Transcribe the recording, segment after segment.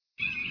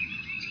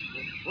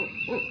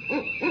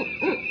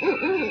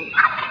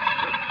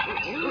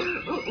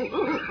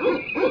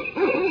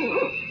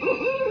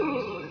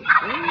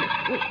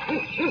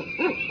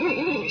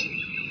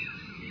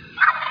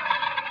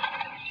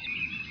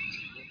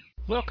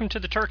welcome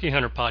to the Turkey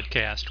Hunter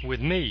Podcast with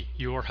me,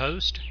 your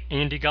host,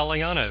 Andy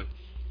Galliano.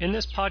 In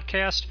this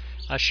podcast,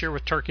 I share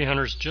with turkey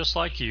hunters just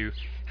like you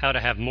how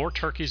to have more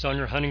turkeys on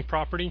your hunting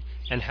property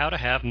and how to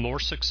have more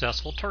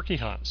successful turkey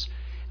hunts.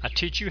 I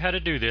teach you how to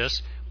do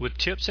this with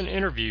tips and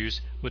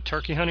interviews with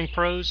turkey hunting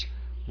pros,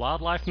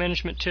 wildlife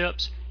management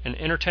tips, and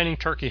entertaining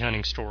turkey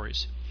hunting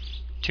stories.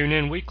 Tune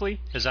in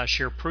weekly as I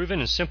share proven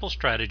and simple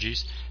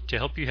strategies to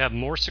help you have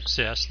more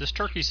success this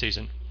turkey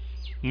season.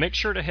 Make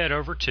sure to head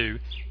over to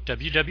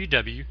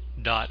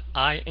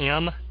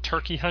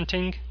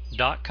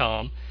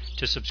www.iamturkeyhunting.com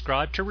to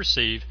subscribe to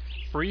receive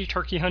free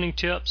turkey hunting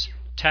tips,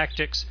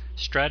 tactics,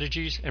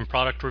 strategies, and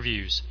product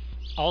reviews.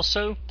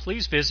 Also,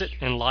 please visit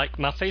and like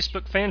my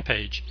Facebook fan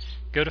page.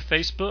 Go to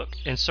Facebook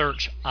and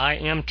search I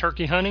Am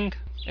Turkey Hunting,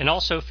 and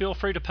also feel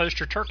free to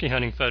post your turkey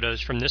hunting photos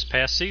from this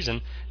past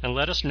season and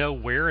let us know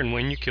where and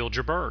when you killed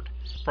your bird.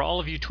 For all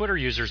of you Twitter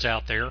users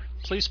out there,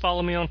 please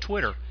follow me on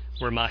Twitter,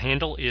 where my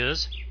handle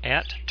is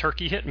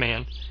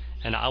 @TurkeyHitman,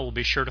 and I will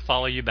be sure to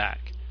follow you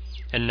back.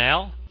 And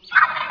now,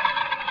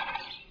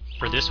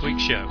 for this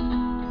week's show.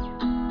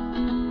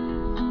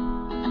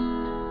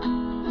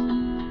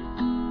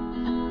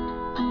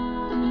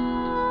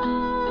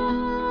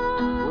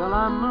 Well,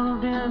 I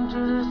moved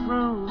into this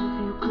room,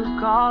 if you could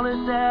call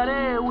it that,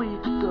 a week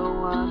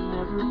ago. I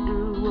never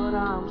do what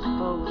I'm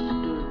supposed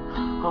to do,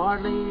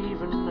 hardly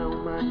even know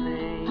my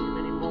name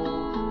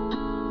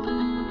anymore.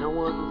 When no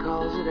one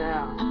calls it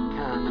out,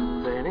 kind of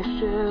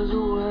vanishes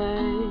away.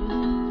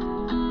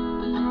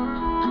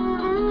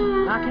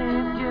 I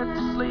can't get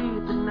to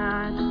sleep at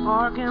night, the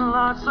parking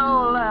lot's so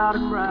loud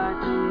and bright.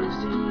 The AC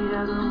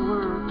hasn't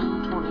worked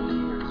in 20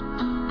 years,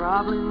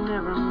 probably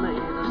never made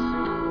a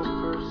single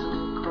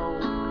person cold.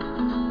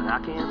 But I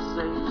can't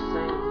say the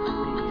same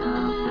for me,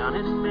 I've done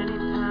it many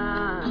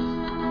times.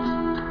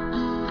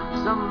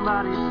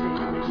 Somebody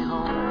take me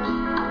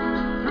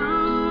home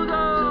through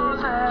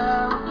those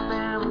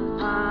Alabama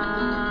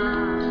pines.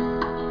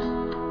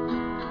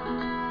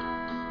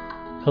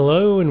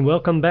 Hello and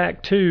welcome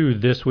back to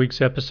this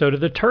week's episode of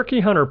the Turkey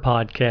Hunter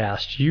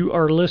Podcast. You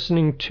are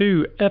listening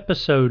to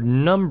episode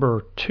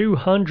number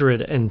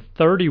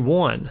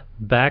 231,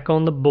 back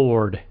on the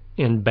board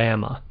in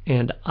Bama.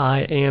 And I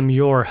am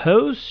your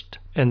host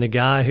and the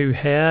guy who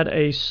had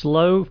a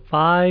slow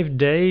 5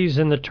 days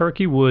in the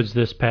turkey woods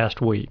this past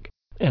week.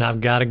 And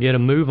I've got to get a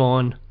move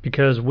on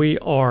because we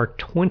are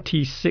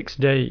 26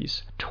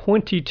 days,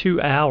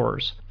 22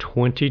 hours,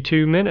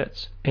 22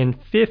 minutes, and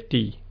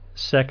 50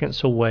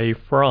 seconds away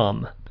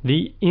from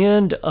the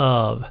end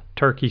of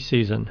turkey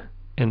season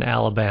in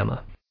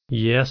Alabama.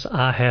 Yes,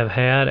 I have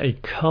had a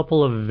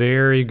couple of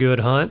very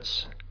good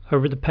hunts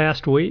over the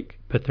past week,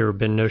 but there have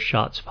been no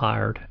shots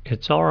fired.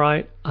 It's all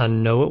right. I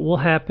know it will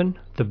happen.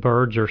 The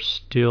birds are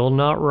still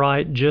not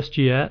right just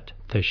yet.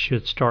 They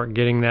should start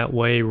getting that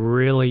way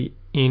really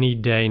any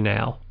day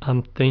now.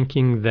 I'm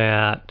thinking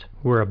that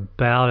we're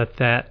about at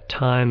that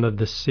time of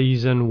the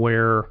season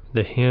where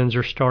the hens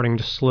are starting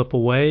to slip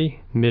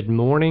away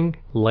mid-morning,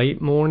 late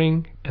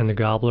morning, and the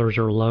gobblers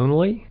are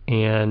lonely,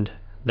 and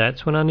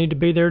that's when I need to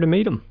be there to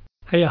meet them.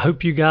 Hey, I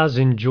hope you guys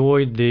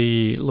enjoyed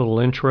the little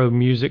intro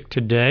music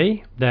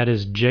today. That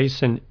is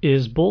Jason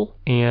Isbell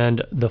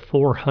and the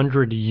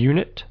 400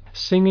 Unit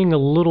singing a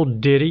little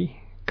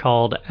ditty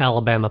called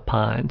Alabama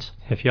Pines.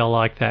 If y'all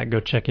like that, go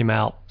check him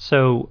out.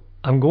 So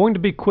I'm going to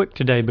be quick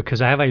today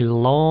because I have a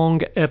long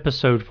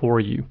episode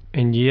for you.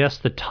 And yes,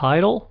 the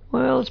title,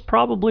 well, it's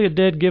probably a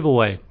dead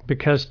giveaway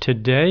because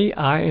today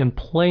I am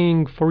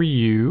playing for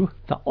you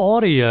the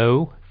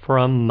audio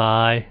from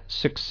my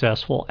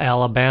successful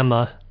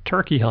Alabama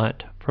turkey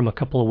hunt from a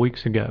couple of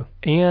weeks ago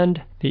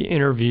and the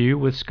interview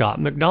with Scott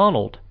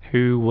McDonald,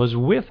 who was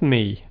with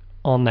me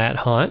on that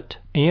hunt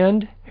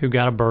and who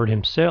got a bird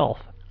himself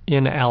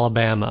in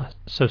Alabama.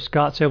 So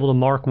Scott's able to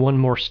mark one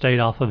more state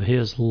off of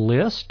his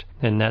list,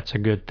 and that's a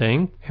good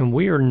thing. And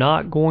we are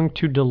not going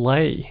to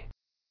delay.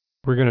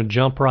 We're going to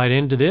jump right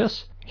into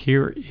this.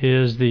 Here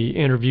is the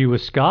interview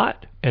with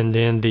Scott, and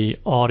then the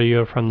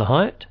audio from the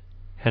hunt,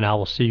 and I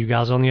will see you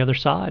guys on the other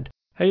side.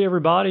 Hey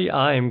everybody,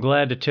 I am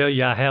glad to tell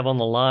you I have on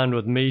the line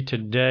with me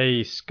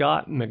today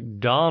Scott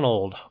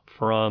McDonald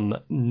from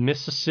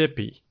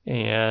Mississippi.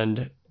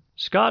 And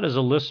Scott is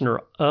a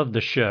listener of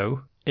the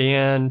show,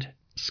 and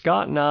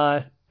Scott and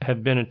I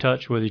have been in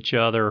touch with each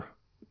other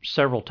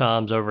several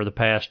times over the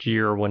past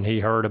year when he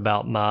heard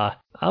about my,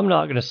 I'm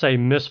not going to say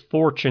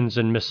misfortunes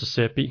in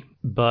Mississippi,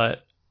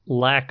 but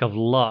lack of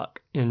luck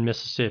in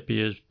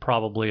Mississippi is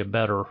probably a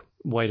better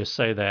way to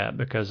say that,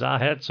 because I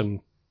had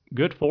some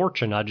good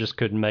fortune, I just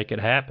couldn't make it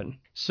happen.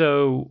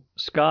 So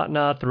Scott and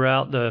I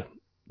throughout the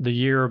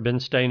year have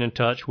been staying in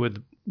touch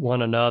with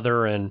one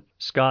another, and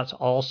Scott's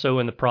also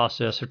in the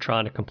process of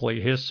trying to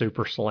complete his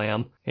Super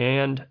Slam,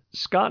 and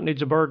Scott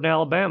needs a bird in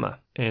Alabama.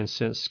 And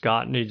since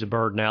Scott needs a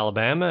bird in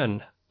Alabama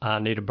and I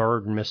need a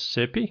bird in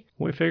Mississippi,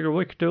 we figured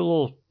we could do a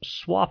little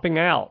swapping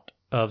out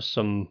of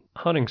some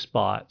hunting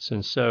spots.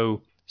 And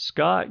so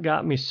Scott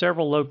got me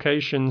several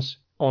locations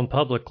on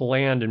public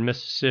land in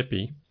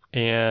Mississippi,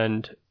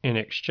 and in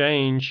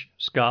exchange,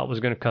 Scott was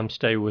going to come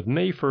stay with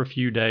me for a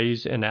few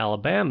days in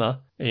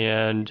Alabama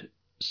and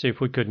see if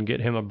we couldn't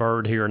get him a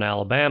bird here in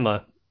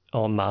Alabama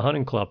on my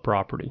hunting club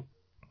property.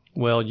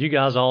 Well, you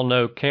guys all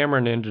know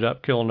Cameron ended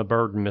up killing a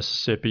bird in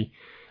Mississippi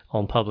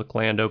on public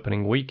land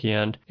opening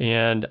weekend,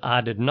 and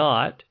I did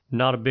not.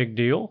 Not a big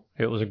deal.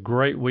 It was a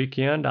great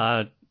weekend.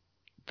 I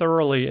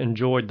thoroughly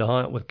enjoyed the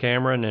hunt with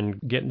Cameron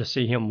and getting to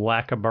see him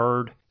whack a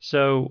bird.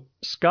 So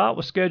Scott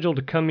was scheduled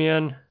to come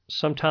in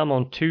sometime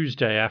on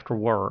Tuesday after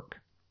work,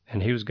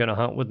 and he was going to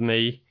hunt with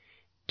me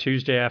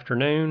Tuesday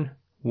afternoon,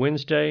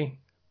 Wednesday,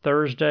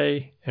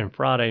 Thursday, and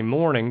Friday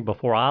morning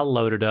before I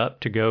loaded up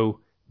to go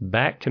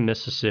back to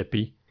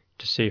Mississippi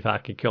to see if I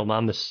could kill my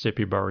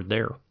Mississippi bird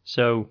there.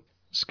 So,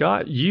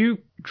 Scott, you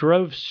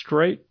drove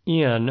straight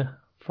in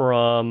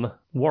from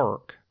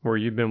work where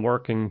you've been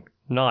working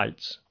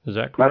nights. Is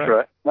that correct? That's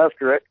right. That's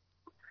correct.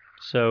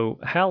 So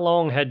how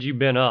long had you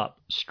been up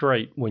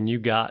straight when you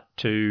got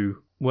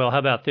to, well, how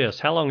about this?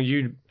 How long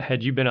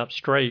had you been up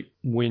straight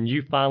when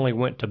you finally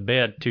went to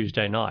bed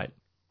Tuesday night?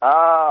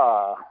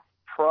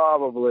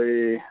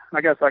 Probably,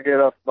 I guess I get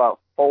up about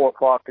 4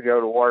 o'clock to go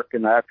to work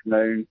in the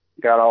afternoon.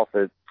 Got off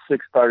at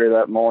 6:30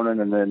 that morning,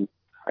 and then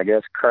I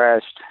guess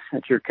crashed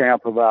at your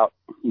camp about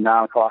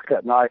 9 o'clock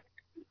that night.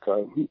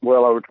 So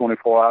well over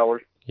 24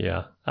 hours.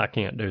 Yeah, I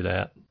can't do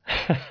that.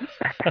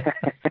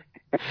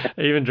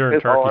 Even during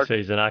turkey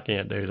season, I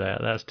can't do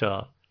that. That's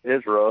tough.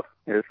 It's rough.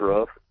 It's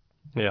rough.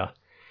 Yeah.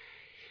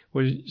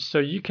 Well, so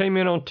you came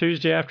in on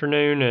Tuesday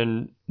afternoon,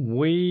 and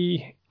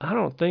I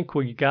don't think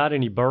we got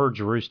any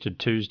birds roosted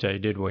Tuesday,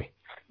 did we?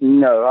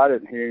 No, I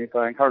didn't hear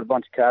anything. Heard a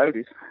bunch of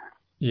coyotes.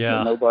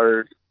 Yeah. No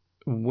birds.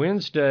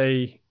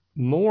 Wednesday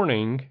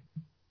morning,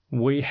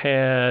 we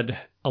had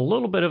a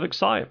little bit of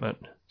excitement.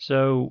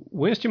 So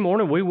Wednesday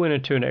morning, we went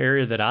into an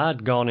area that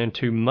I'd gone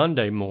into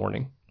Monday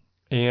morning.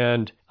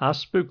 And I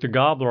spooked the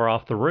gobbler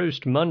off the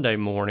roost Monday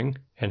morning,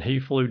 and he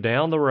flew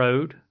down the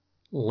road,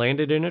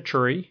 landed in a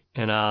tree,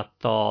 and I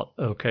thought,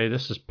 okay,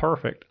 this is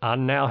perfect. I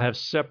now have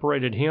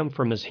separated him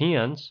from his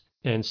hens,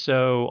 and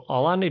so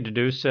all I need to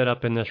do is set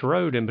up in this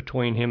road in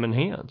between him and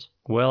hens.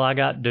 Well, I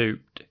got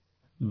duped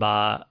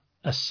by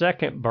a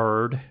second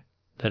bird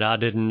that I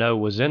didn't know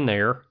was in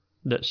there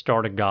that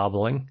started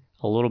gobbling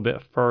a little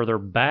bit further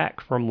back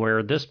from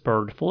where this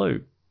bird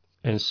flew.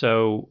 And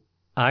so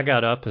I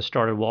got up and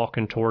started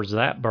walking towards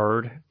that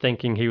bird,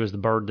 thinking he was the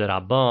bird that I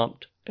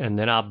bumped, and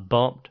then I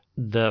bumped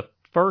the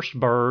first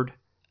bird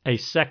a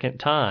second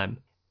time.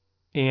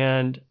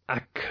 And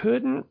I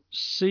couldn't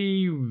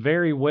see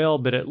very well,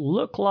 but it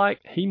looked like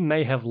he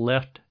may have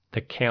left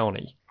the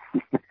county.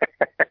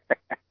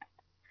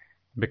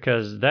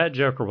 Because that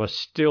joker was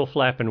still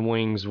flapping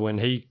wings when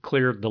he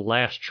cleared the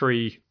last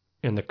tree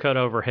in the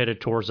cutover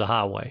headed towards the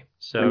highway.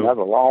 So that's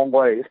a long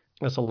way.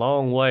 That's a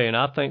long way, and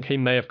I think he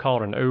may have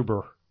caught an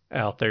Uber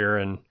out there,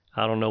 and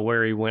I don't know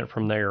where he went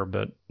from there,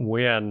 but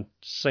we hadn't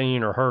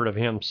seen or heard of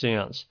him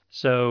since.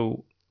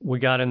 So we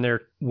got in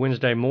there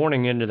Wednesday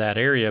morning into that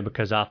area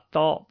because I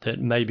thought that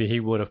maybe he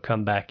would have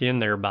come back in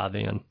there by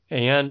then.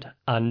 And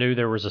I knew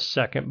there was a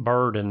second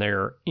bird in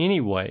there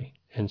anyway.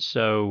 And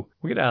so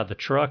we get out of the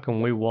truck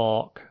and we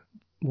walk,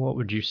 what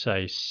would you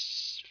say,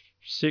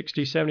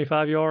 60,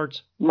 75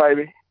 yards?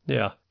 Maybe.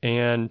 Yeah.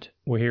 And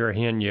we hear a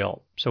hen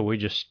yelp. So we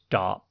just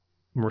stop.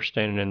 We're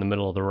standing in the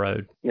middle of the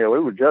road. Yeah, we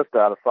were just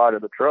out of sight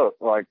of the truck,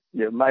 like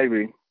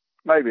maybe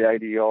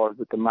 80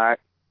 yards at the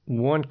max.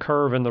 One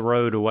curve in the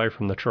road away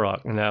from the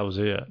truck, and that was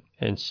it.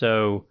 And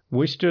so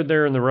we stood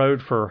there in the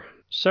road for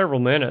several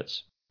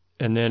minutes,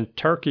 and then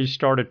turkeys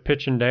started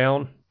pitching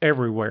down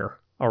everywhere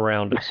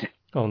around us.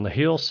 On the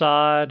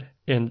hillside,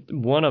 and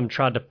one of them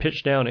tried to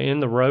pitch down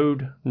in the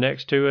road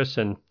next to us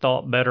and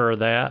thought better of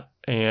that,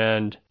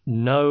 and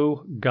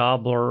no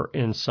gobbler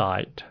in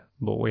sight.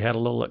 But we had a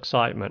little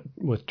excitement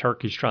with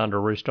turkeys trying to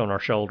roost on our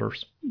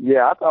shoulders.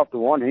 Yeah, I thought the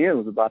one hen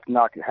was about to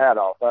knock your hat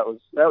off. That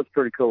was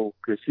pretty cool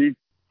because she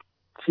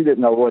didn't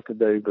know what to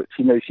do, but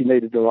she knew she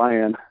needed to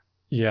land.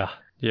 Yeah,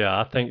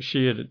 I think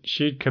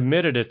she'd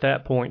committed at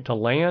that point to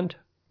land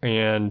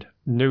and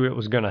knew it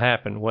was going to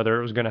happen, whether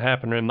it was going to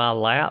happen in my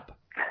lap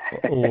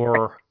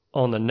or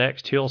on the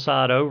next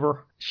hillside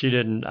over. She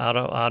didn't.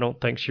 I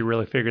don't think she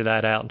really figured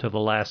that out until the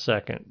last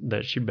second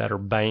that she better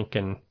bank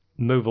and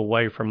move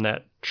away from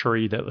that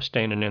tree that was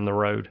standing in the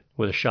road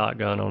with a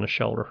shotgun on his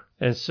shoulder.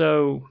 And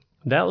so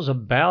that was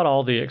about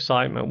all the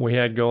excitement we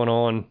had going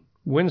on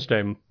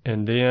Wednesday.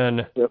 And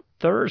then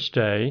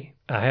Thursday,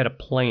 I had a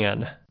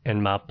plan.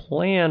 And my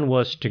plan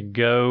was to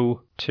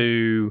go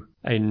to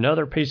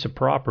another piece of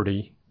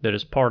property that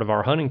is part of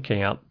our hunting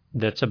camp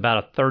that's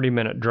about a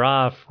 30-minute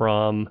drive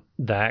from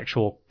the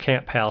actual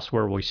camp house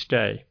where we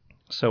stay.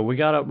 So we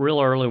got up real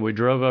early, we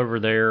drove over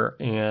there,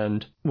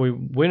 and we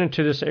went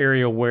into this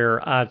area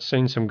where I'd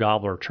seen some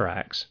gobbler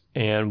tracks.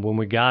 And when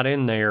we got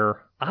in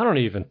there, I don't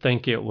even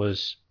think it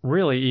was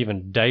really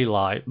even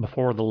daylight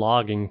before the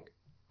logging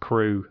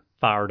crew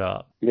fired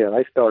up. Yeah,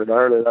 they started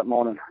early that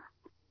morning.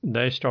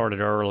 They started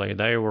early.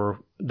 They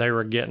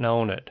were getting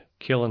on it,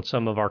 killing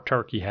some of our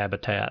turkey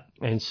habitat.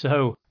 And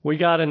so we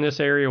got in this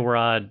area where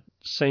I'd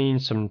seen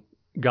some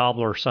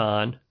gobbler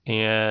sign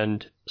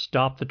and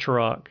stopped the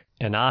truck,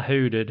 and I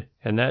hooted,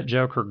 and that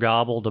joker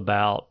gobbled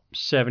about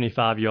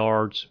 75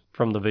 yards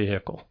from the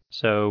vehicle.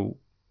 So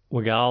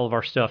we got all of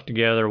our stuff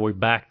together. We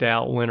backed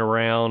out, went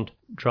around,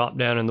 dropped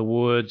down in the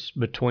woods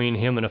between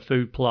him and a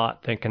food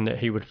plot, thinking that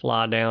he would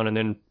fly down and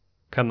then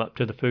come up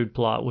to the food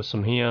plot with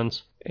some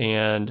hens.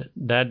 And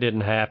that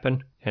didn't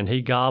happen. And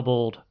he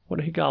gobbled, what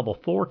did he gobble,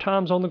 4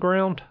 times on the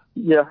ground?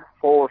 Yeah,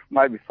 4,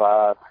 maybe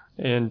 5.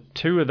 And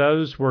 2 of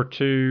those were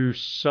to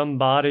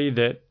somebody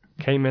that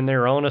came in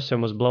there on us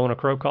and was blowing a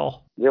crow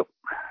call? Yep.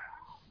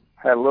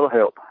 Had a little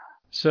help.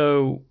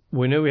 So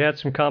we knew we had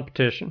some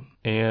competition,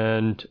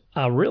 and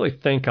I really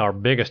think our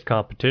biggest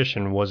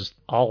competition was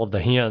all of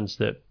the hens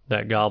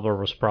that gobbler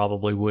was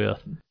probably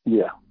with.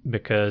 Yeah.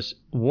 Because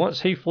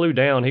once he flew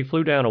down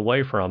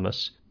away from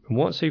us.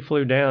 Once he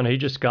flew down, he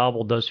just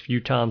gobbled those few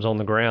times on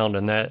the ground,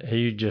 and that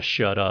he just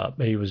shut up.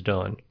 He was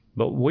done.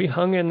 But we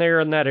hung in there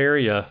in that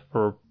area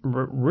for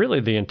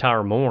really the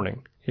entire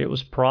morning. It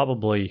was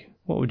probably,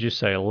 what would you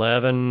say,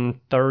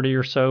 11:30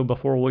 or so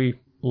before we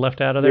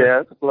left out of there?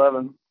 Yeah, it's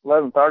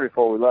 11:30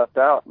 before we left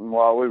out, and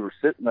while we were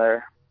sitting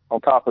there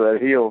on top of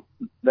that hill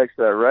next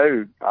to that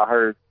road,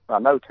 I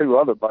know 2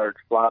 other birds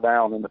fly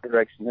down in the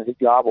direction that he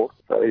gobbled.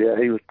 So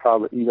yeah, he was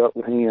probably eat up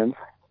with hens.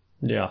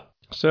 Yeah.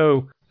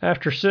 So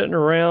after sitting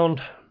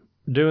around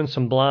doing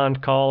some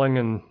blind calling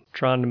and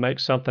trying to make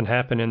something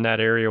happen in that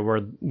area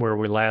where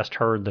we last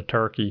heard the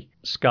turkey,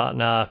 Scott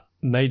and I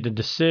made the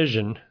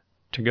decision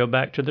to go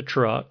back to the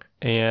truck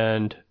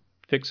and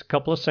fix a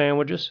couple of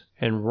sandwiches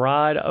and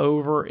ride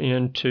over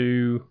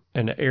into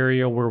an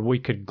area where we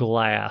could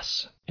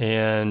glass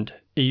and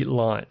eat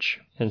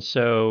lunch. And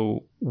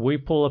so we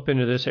pull up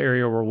into this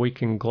area where we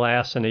can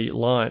glass and eat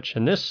lunch.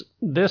 And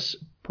this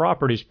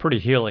property's pretty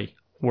hilly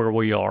where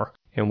we are.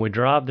 And we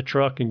drive the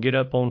truck and get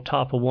up on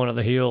top of one of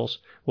the hills.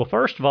 Well,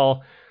 first of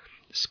all,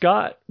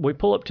 Scott, we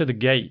pull up to the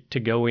gate to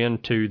go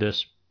into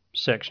this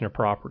section of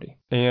property.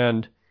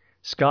 And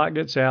Scott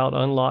gets out,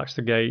 unlocks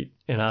the gate,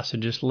 and I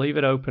said, just leave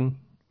it open.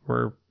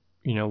 I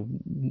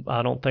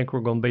don't think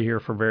we're going to be here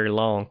for very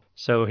long.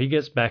 So he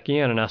gets back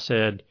in, and I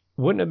said,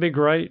 wouldn't it be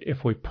great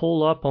if we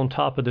pull up on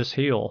top of this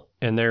hill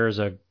and there's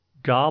a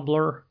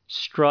gobbler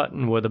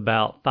strutting with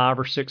about 5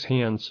 or 6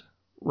 hens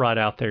right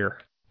out there?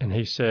 And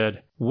he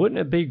said, wouldn't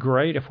it be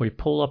great if we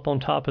pull up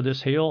on top of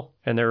this hill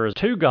and there are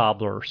 2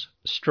 gobblers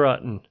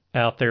strutting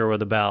out there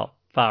with about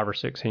 5 or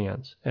 6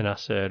 hens? And I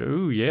said,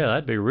 ooh, yeah,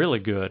 that'd be really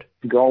good.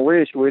 Gonna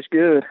wish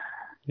good.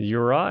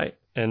 You're right.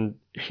 And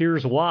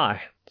here's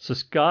why. So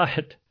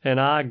Scott and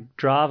I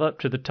drive up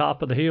to the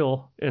top of the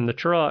hill in the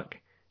truck,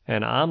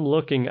 and I'm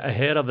looking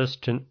ahead of us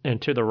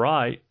and to the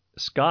right.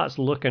 Scott's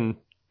looking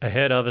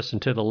ahead of us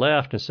and to the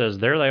left and says,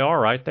 there they are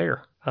right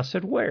there. I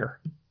said, where?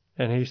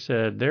 And he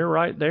said, they're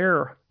right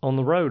there on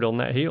the road on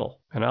that hill.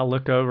 And I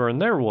look over,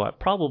 and they're what,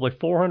 probably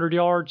 400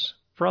 yards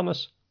from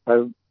us?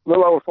 A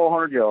little over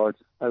 400 yards.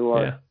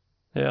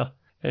 Yeah.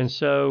 And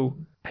so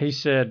he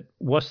said,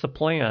 what's the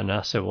plan?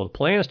 I said, well, the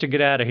plan is to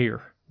get out of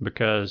here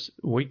because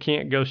we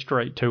can't go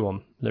straight to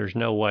them. There's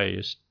no way.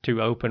 It's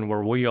too open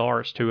where we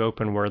are. It's too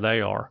open where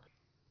they are.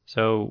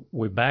 So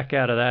we back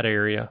out of that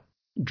area,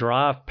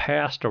 drive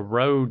past the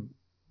road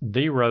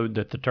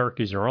that the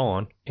turkeys are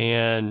on,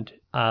 and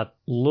I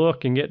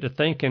look and get to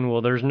thinking,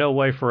 well, there's no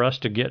way for us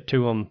to get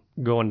to them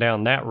going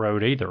down that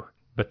road either.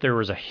 But there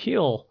was a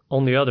hill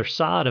on the other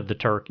side of the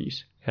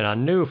turkeys, and I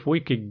knew if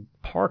we could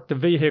park the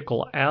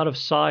vehicle out of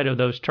sight of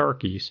those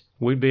turkeys,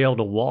 we'd be able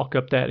to walk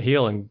up that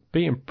hill and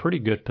be in pretty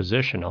good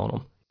position on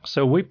them.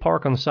 So we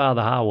park on the side of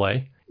the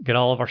highway, get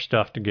all of our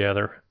stuff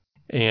together.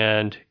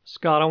 And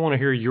Scott, I want to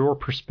hear your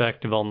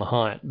perspective on the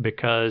hunt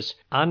because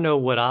I know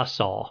what I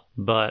saw,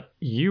 but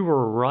you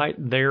were right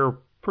there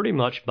pretty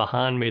much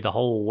behind me the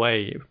whole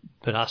way,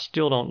 but I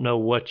still don't know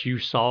what you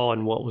saw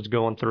and what was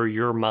going through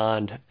your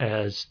mind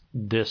as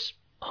this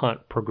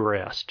hunt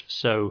progressed.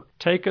 So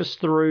take us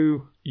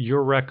through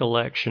your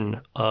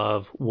recollection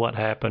of what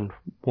happened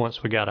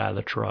once we got out of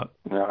the truck.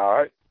 All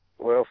right.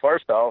 Well,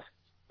 first off,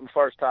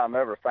 first time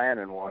ever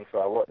fanning one, so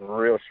I wasn't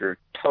real sure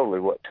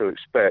totally what to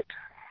expect.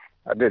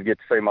 I did get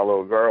to see my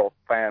little girl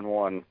fan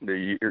one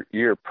the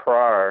year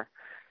prior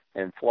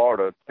in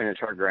Florida, finish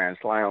her Grand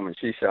Slam, and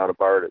she shot a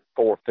bird at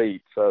 4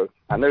 feet. So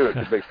I knew it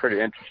could be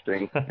pretty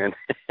interesting. And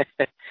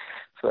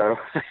so,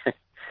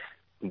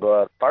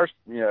 but first,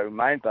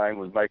 main thing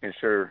was making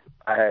sure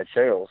I had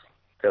shells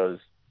because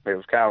it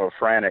was kind of a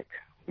frantic,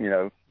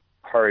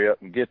 hurry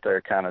up and get there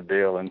kind of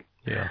deal. And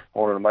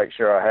wanted to make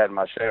sure I had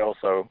my shells.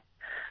 So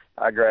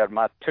I grabbed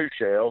my 2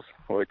 shells,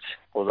 which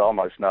was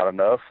almost not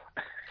enough.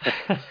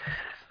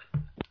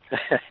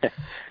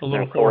 A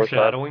little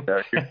foreshadowing.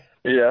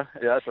 Yeah,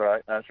 that's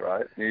right.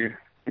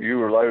 You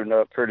were loading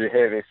up pretty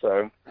heavy,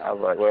 so I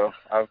was like, well,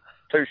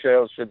 2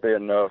 shells should be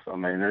enough. I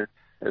mean,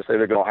 it's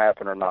either going to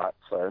happen or not.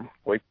 So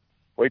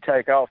we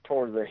take off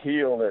towards the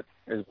hill that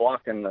is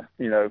blocking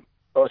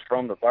us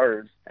from the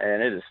birds,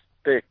 and it is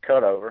thick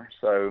cutover.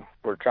 So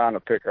we're trying to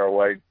pick our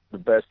way the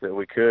best that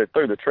we could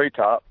through the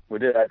treetop. We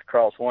did have to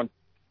cross one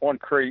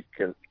creek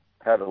that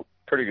had a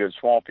pretty good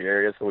swampy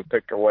area, so we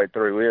picked our way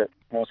through it.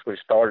 Once we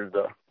started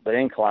the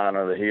incline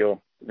of the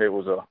hill, it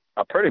was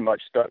I pretty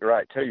much stuck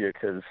right to you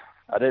because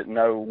I didn't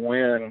know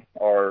when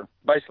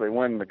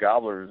the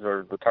gobblers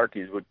or the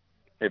turkeys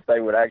if they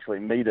would actually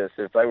meet us,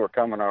 if they were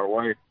coming our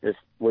way, if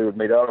we would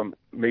meet up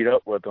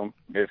with them.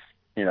 If,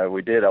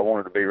 we did, I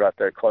wanted to be right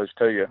there close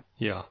to you.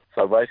 Yeah.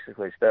 So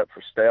basically, step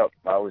for step,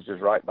 I was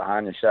just right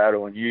behind you,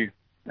 shadowing you.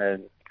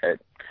 And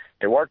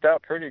it worked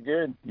out pretty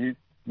good.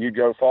 You'd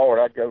go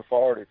forward, I'd go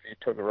forward. If you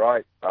took a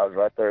right, I was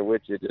right there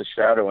with you, just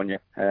shadowing you.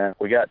 And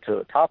we got to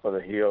the top of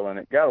the hill, and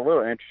it got a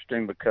little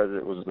interesting because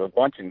it was a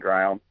bunching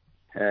ground.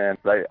 And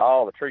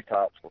all the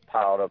treetops were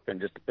piled up in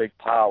just a big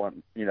pile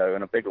and,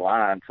 in a big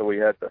line. So we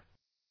had to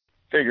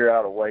figure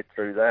out a way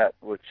through that,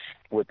 which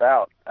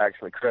without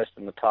actually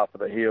cresting the top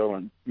of the hill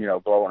and,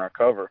 blowing our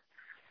cover.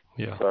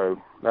 Yeah.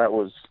 So that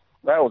was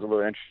a little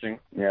interesting.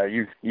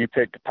 You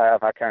picked a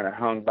path. I kind of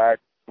hung back.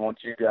 Once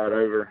you got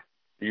over,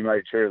 you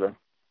made sure that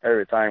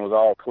everything was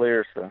all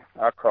clear. So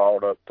I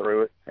crawled up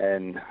through it.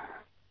 And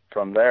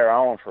from there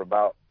on for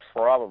about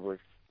probably,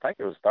 I think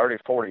it was 30,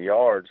 40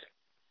 yards,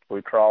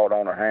 we crawled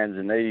on our hands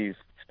and knees,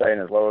 staying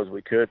as low as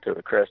we could to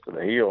the crest of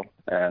the hill.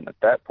 And at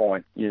that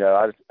point,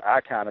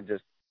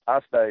 I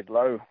stayed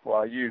low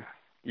while you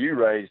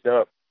raised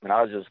up, and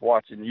I was just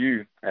watching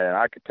you, and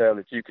I could tell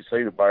that you could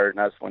see the bird,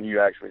 and that's when you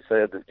actually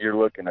said that you're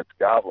looking at the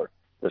gobbler,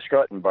 the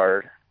strutting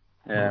bird,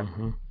 and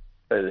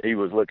said that he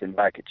was looking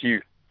back at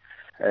you.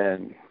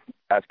 And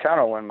that's kind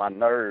of when my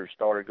nerves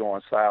started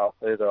going south.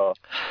 I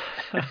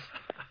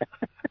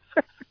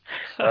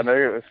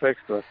knew it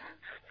was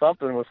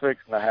something was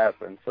fixing to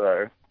happen,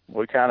 so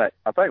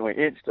I think we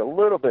inched a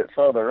little bit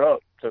further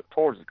up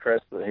towards the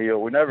crest of the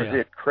hill. We never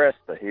did crest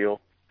the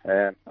hill.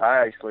 And I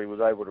actually was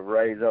able to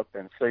raise up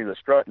and see the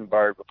strutting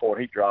bird before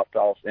he dropped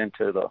off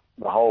into the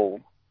hole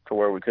to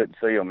where we couldn't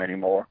see him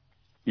anymore.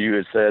 You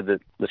had said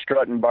that the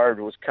strutting bird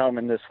was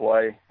coming this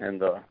way,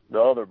 and the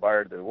other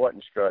bird that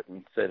wasn't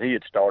strutting said he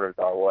had started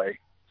our way.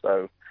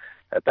 So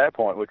at that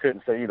point, we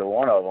couldn't see either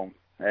one of them,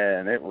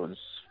 and it was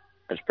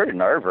pretty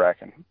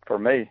nerve-wracking for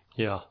me.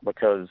 Yeah.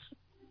 Because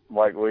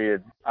like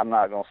I'm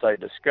not going to say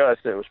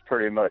discussed, it was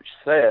pretty much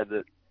said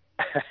that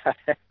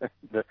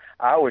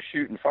I was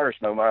shooting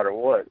first no matter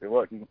what. We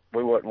wasn't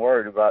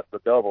worried about the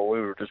double.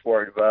 We were just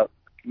worried about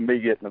me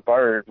getting the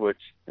bird, which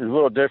is a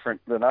little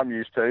different than I'm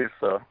used to,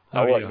 so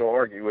I wasn't going to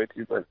argue with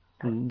you. But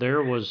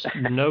there was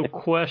no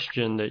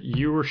question that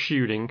you were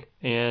shooting,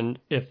 and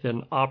if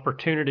an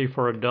opportunity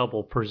for a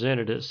double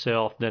presented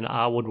itself, then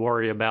I would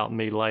worry about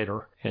me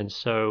later. And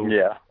so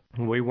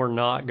we were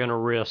not going to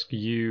risk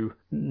you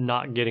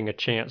not getting a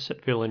chance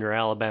at filling your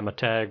Alabama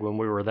tag when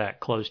we were that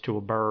close to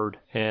a bird.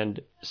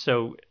 And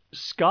so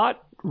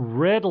Scott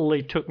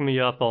readily took me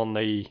up on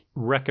the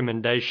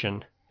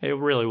recommendation. It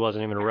really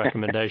wasn't even a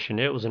recommendation.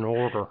 It was an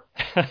order.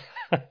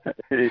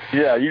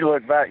 Yeah, you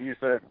look back, you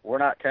said, we're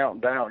not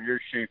counting down,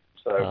 you're shooting.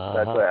 So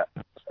that's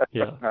that.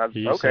 Yeah.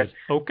 You said,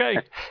 okay.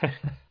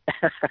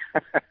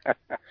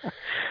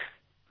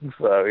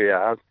 So,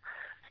 yeah,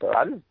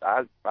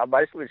 I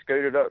basically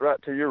scooted up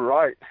right to your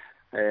right,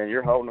 and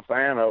you're holding the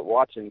fan up,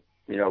 watching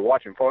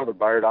for the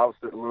bird. I was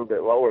sitting a little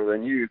bit lower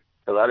than you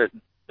because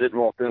I didn't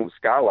want them to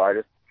skylight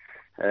it.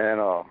 And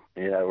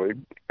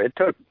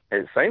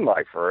it seemed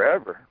like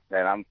forever,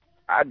 and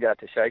I got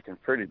to shaking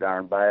pretty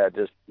darn bad.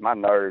 Just my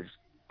nerves,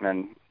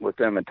 and with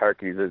them and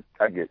turkeys,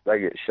 they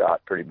get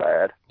shot pretty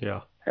bad.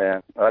 Yeah.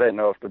 And I didn't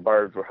know if the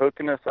birds were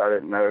hooking us. I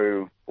didn't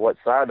know what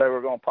side they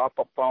were going to pop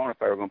up on, if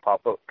they were going to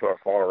pop up to our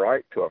far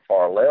right, to our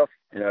far left.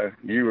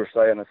 You were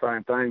saying the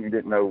same thing. You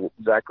didn't know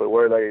exactly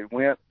where they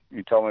went.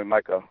 You told me to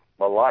make a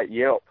light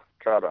yelp,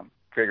 try to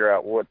figure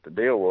out what the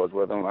deal was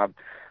with them. I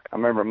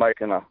remember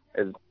making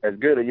as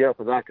good a yelp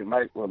as I could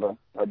make with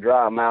a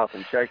dry mouth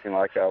and shaking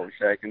like I was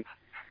shaking.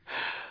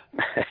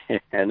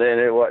 And then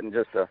it wasn't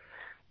just a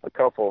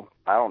couple,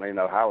 I don't even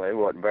know how, it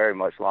wasn't very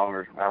much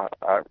longer.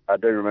 I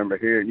do remember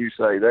hearing you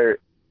say,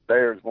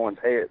 there's one's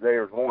head,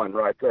 there's one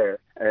right there.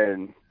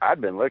 And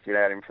I'd been looking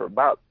at him for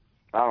about,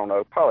 I don't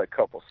know, probably a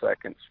couple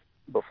seconds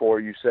before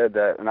you said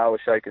that, and I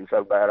was shaking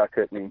so bad I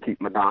couldn't even keep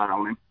my eye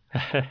on him.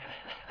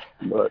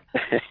 But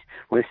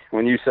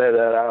when you said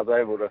that, I was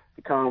able to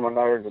calm my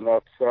nerves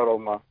enough to settle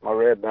my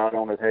red dot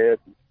on his head.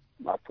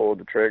 I pulled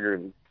the trigger,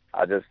 and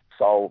I just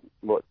saw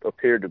what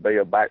appeared to be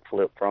a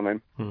backflip from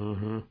him.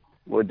 Mm-hmm.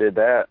 We did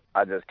that.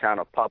 I just kind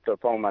of popped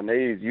up on my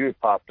knees. You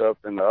had popped up,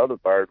 and the other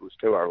bird was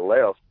to our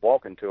left,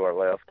 walking to our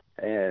left,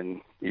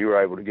 and you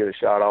were able to get a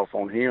shot off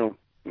on him.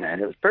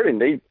 Man, it was pretty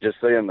neat just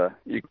seeing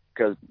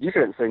because you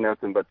couldn't see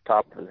nothing but the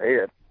top of his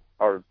head,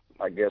 or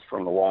I guess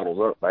from the wattles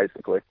up,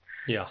 basically.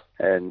 Yeah.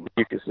 And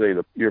you could see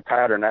your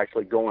pattern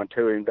actually going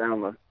to him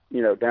down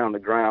the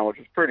ground, which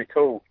was pretty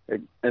cool.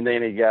 And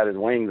then he got his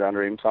wings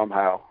under him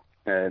somehow,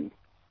 and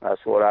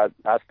that's what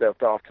I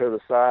stepped off to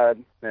the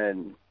side,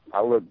 and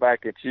I looked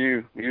back at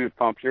you. You had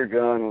pumped your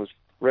gun, was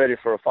ready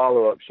for a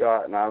follow-up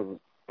shot, and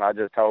I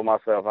just told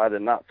myself I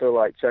did not feel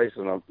like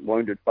chasing a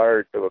wounded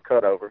bird through a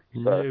cutover.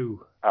 So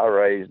I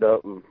raised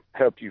up and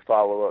helped you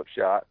follow-up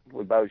shot.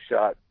 We both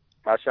shot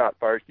I shot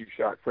first, you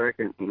shot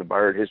second, and the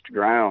bird hits the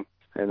ground,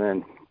 and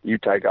then you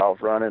take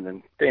off running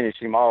and finish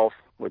him off,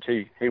 which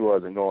he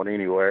wasn't going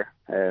anywhere.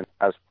 And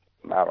I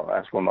don't know,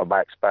 that's when my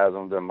back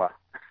spasmed and my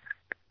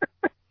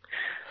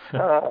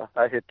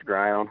I hit the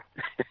ground.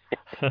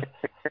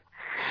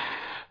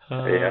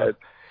 Yeah.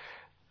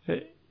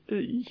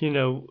 You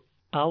know,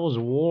 I was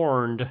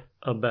warned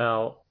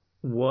about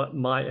what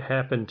might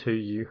happen to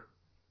you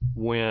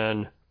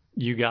when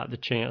you got the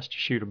chance to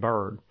shoot a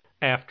bird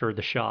after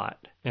the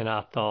shot. And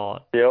I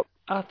thought, yep,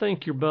 I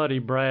think your buddy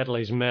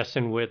Bradley's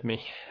messing with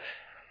me.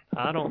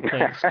 I don't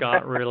think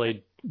Scott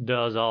really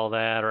does all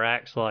that or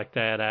acts like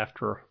that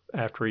after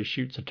he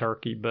shoots a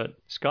turkey, but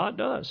Scott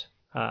does.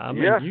 I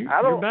mean,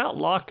 you're about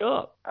locked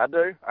up. I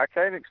do. I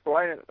can't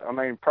explain it. I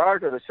mean, prior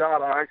to the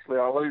shot, I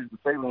lose the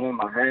feeling in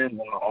my hands and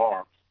my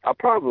arms. I'll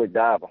probably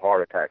die of a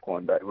heart attack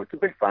one day, which will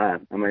be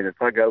fine. I mean,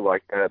 if I go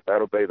like that,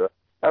 that'll be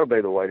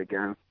the way to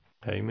go.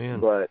 Amen.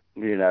 But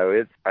you know,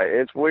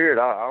 it's weird.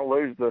 I'll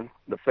lose the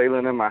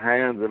feeling in my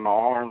hands and my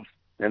arms,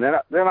 and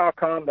then I'll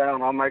calm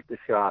down. I'll make the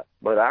shot.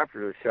 But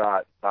after the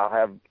shot, I'll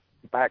have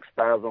back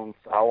spasms.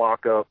 I'll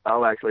walk up.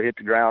 I'll actually hit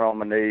the ground on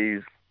my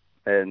knees,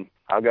 and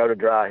I'll go to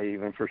dry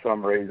heaving for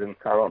some reason.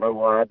 I don't know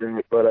why I do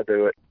it, but I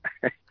do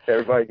it.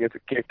 Everybody gets a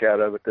kick out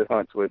of it that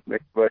hunts with me,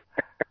 but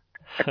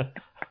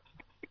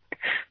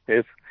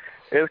it's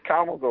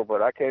comical,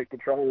 but I can't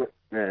control it.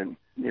 And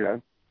you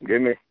know,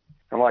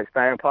 I'm like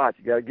Stan Potts.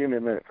 You got to give me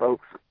a minute,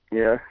 folks.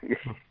 Yeah,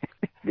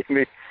 give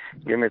me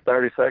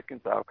 30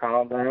 seconds. I'll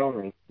calm down,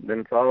 and then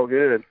it's all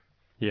good.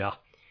 Yeah.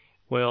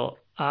 Well,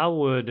 I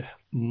would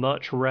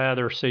much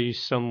rather see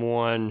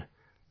someone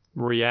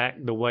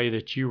react the way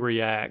that you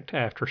react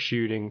after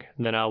shooting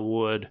than I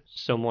would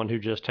someone who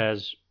just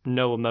has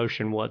no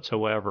emotion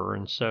whatsoever.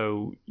 And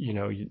so, you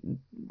know,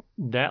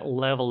 that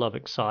level of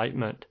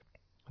excitement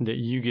that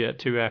you get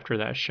to after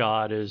that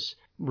shot is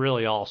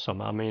really awesome.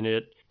 I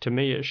mean, to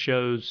me, it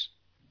shows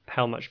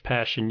how much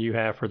passion you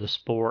have for the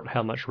sport,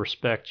 how much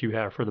respect you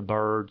have for the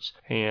birds,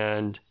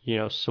 and, you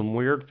know, some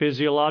weird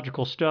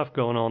physiological stuff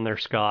going on there,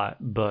 Scott,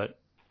 but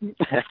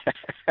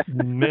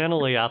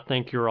mentally, I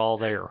think you're all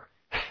there.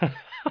 I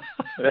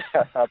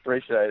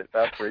appreciate it.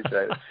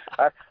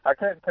 I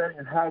can't tell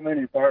you how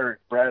many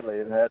birds Bradley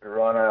has had to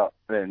run out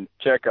and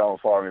check on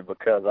for me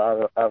because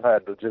I've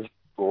had to just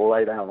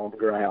lay down on the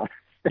ground.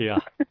 Yeah.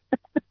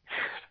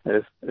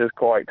 It's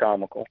quite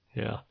comical.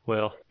 Yeah.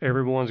 Well,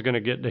 everyone's going to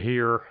get to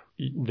hear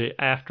the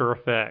after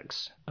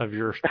effects of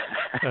your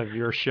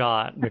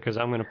shot because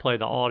I'm going to play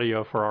the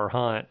audio for our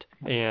hunt.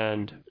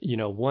 And, you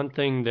know, one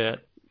thing that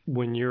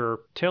when you're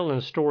telling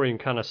a story and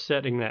kind of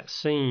setting that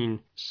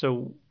scene,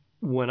 so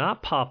when I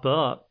pop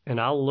up and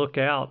I look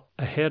out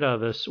ahead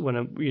of us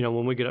when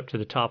we get up to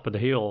the top of the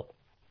hill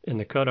in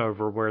the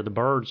cutover where the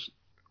birds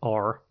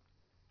are,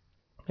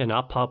 and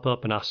I pop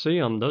up and I see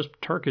them, those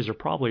turkeys are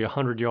probably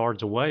 100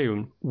 yards away.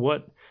 And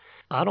what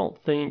I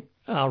don't think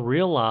I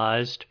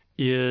realized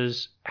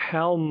is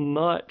how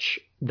much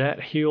that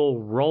hill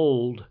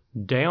rolled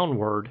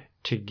downward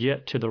to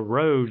get to the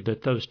road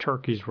that those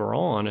turkeys were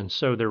on. And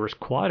so there was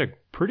quite a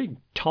pretty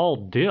tall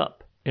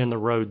dip in the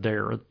road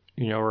there,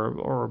 you know,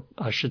 or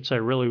I should say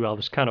really I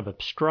was kind of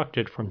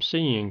obstructed from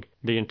seeing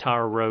the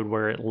entire road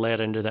where it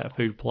led into that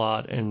food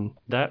plot. And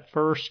that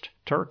first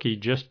turkey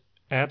just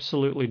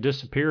absolutely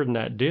disappeared in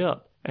that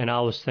dip. And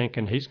I was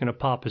thinking he's going to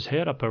pop his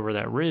head up over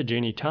that ridge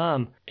any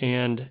time,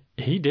 and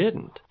he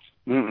didn't.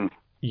 Mm-mm.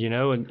 You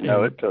know,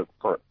 no, it took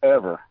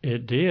forever.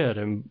 It did,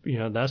 and you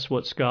know that's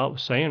what Scott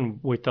was saying.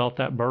 We thought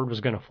that bird was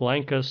going to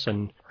flank us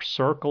and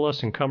circle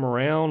us and come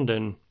around,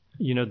 and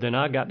you know, then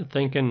I got to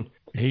thinking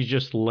he's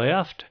just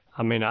left.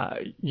 I mean,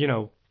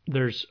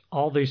 there's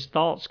all these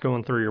thoughts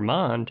going through your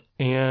mind,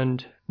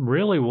 and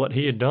really what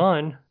he had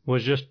done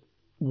was just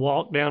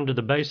walk down to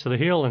the base of the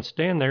hill and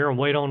stand there and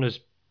wait on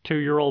his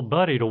 2-year-old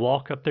buddy to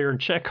walk up there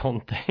and check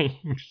on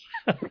things.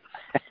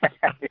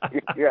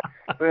 Yeah,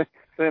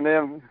 send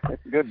him,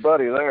 good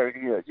buddy there.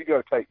 Yeah, you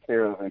go take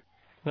care of him.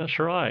 That's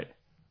right.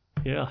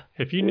 Yeah,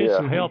 if you need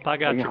some help, I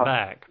got your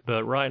back.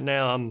 But right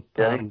now, I'm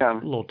a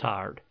little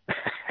tired.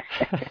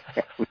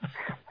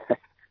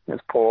 This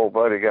poor old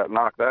buddy got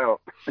knocked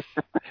out.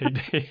 He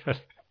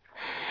did.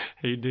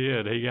 He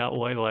did. He got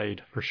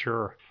waylaid for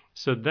sure.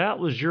 So that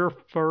was your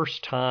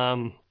first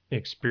time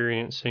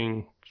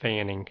experiencing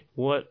fanning.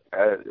 What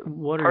are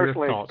your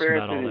thoughts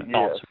about all that?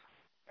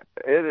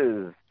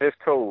 Yes. It's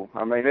cool.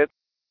 I mean, it's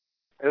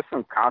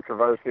some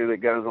controversy that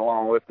goes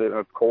along with it,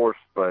 of course,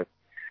 but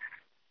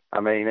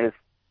I mean,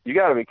 you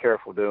got to be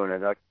careful doing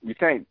it. Like,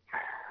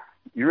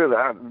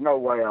 there's no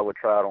way I would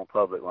try it on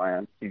public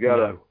land.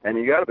 And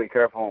you got to be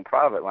careful on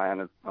private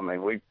land. I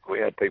mean, we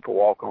had people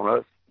walk on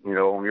us, you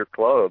know, on your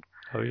club.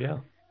 Oh yeah.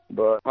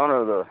 But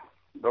under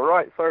the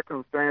right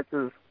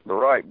circumstances, the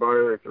right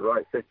bird, the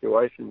right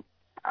situation,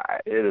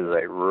 it is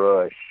a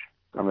rush.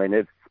 I mean,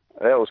 that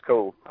was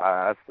cool.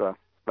 That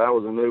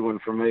was a new one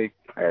for me,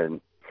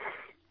 and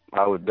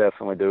I would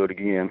definitely do it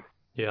again.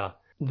 Yeah.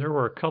 There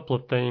were a couple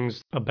of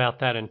things about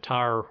that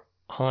entire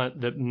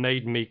hunt that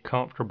made me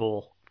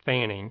comfortable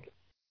fanning.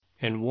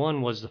 And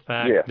one was the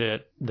fact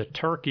that the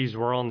turkeys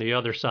were on the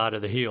other side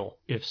of the hill.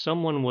 If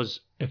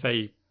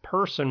a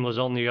person was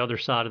on the other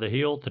side of the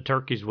hill, the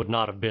turkeys would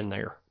not have been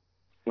there.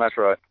 That's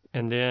right.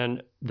 And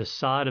then the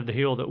side of the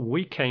hill that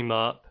we came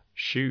up,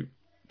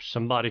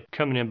 somebody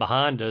coming in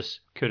behind us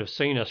could have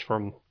seen us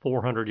from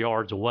 400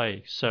 yards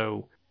away.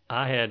 So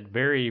I had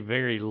very,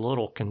 very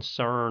little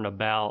concern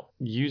about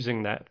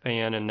using that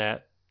fan in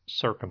that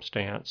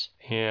circumstance.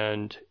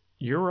 And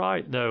you're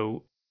right,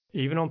 though.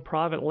 Even on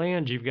private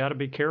land, you've got to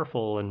be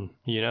careful. And,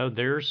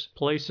 there's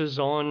places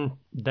on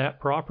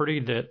that property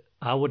that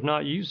I would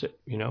not use it.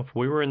 If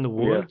we were in the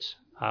woods,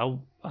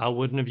 I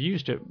wouldn't have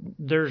used it.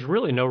 There's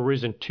really no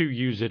reason to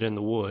use it in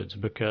the woods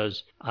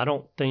because I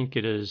don't think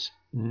it is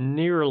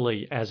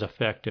nearly as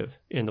effective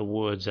in the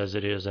woods as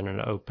it is in an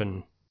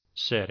open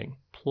setting.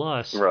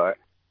 Plus,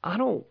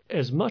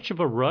 as much of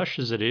a rush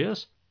as it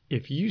is,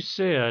 if you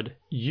said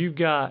you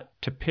got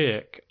to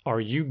pick,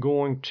 are you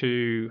going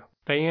to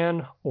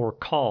fan or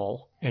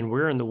call, and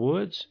we're in the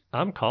woods,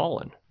 I'm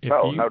calling.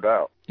 No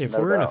doubt. If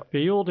we're in a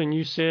field and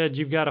you said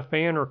you've got a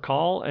fan or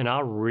call, and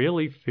I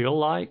really feel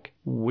like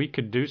we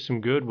could do some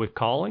good with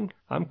calling,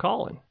 I'm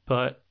calling.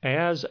 But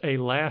as a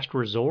last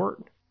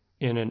resort,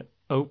 in an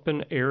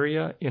open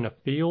area in a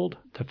field,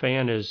 the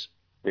fan is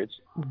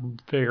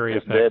very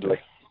effective. Deadly.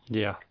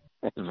 Yeah.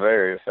 It's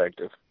very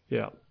effective.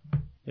 Yeah.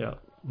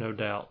 No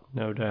doubt.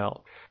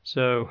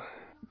 So,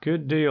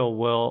 good deal.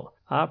 Well,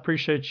 I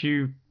appreciate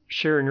you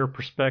sharing your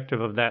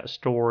perspective of that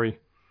story,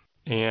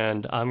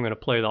 and I'm going to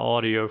play the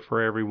audio for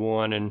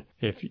everyone. And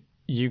if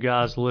you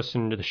guys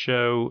listen to the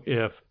show,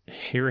 if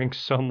hearing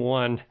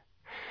someone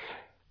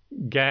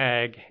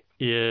gag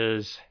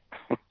is,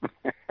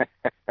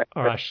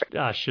 or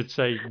I should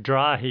say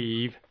dry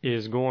heave,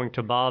 is going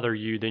to bother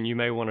you, then you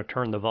may want to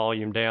turn the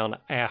volume down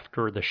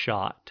after the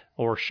shot,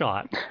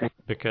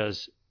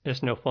 because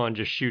it's no fun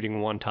just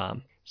shooting one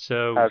time.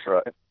 So that's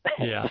right.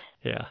 Yeah.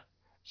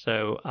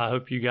 So I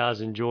hope you guys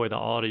enjoy the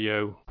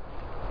audio.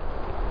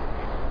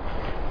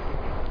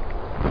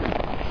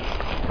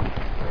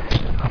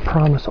 I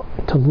promise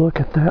to look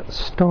at that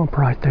stump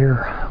right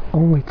there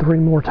only 3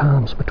 more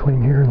times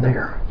between here and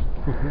there.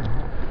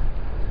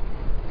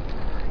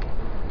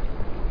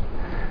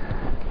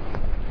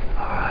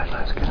 All right,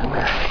 let's get in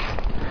there.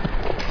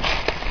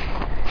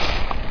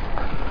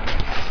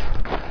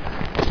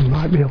 You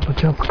might be able to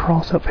jump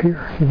across up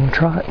here. You want to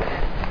try it?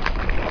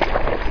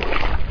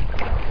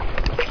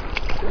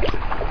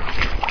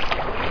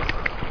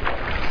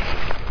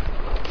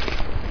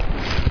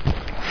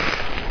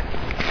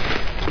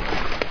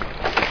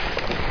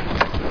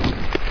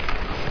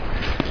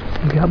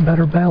 Got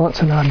better balance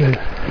than I do.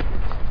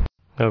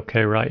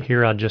 Okay, right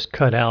here I just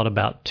cut out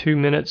about 2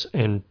 minutes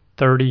and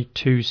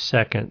 32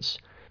 seconds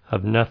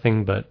of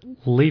nothing but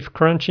leaf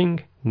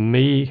crunching,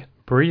 me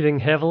breathing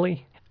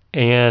heavily,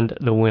 and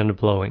the wind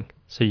blowing.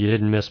 So you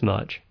didn't miss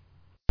much.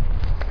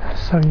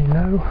 So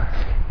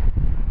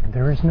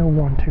there is no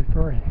 1, 2,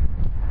 3.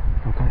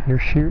 Okay. You're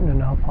shooting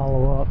and I'll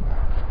follow up.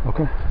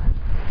 Okay.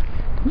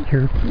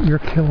 You're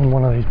killing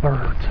one of these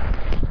birds.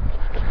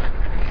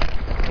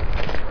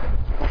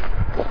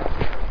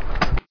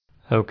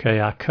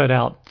 Okay, I cut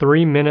out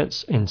 3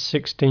 minutes and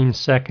 16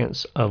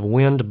 seconds of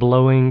wind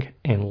blowing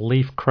and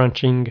leaf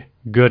crunching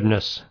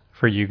goodness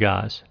for you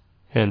guys.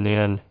 And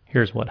then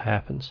here's what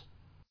happens.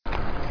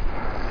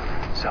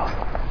 So,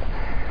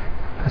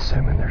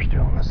 assuming they're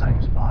still in the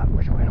same spot,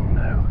 which we don't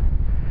know,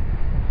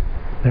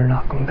 we're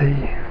not going to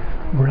be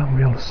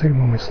able to see them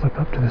when we slip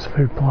up to this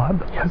food plot,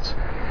 but let's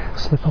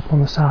slip up on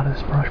the side of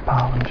this brush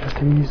pile and just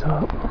ease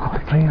up with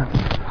the fan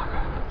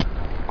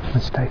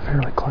and stay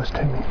fairly close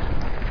to me.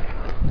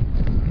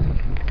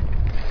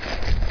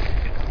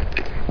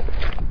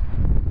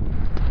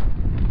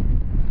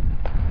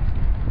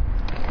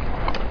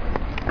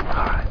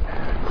 Alright.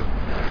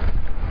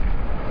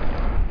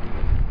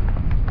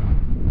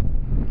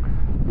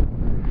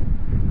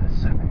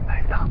 Assuming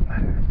they've not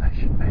moved, they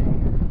should be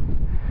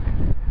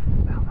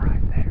about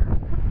right there.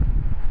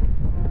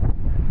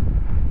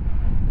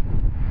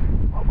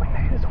 What we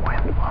need is a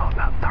wind to blow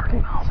about 30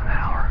 miles an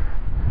hour.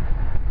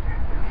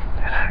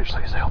 It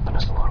actually is helping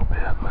us a little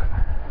bit, but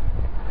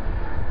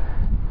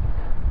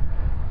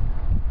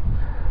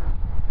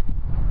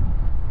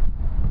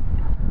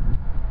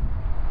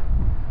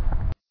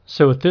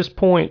so at this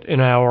point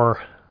in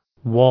our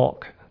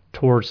walk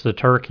towards the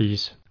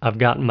turkeys, I've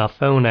gotten my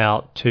phone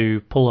out to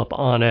pull up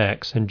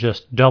OnX and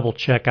just double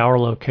check our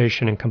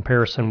location in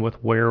comparison with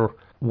where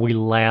we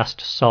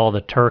last saw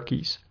the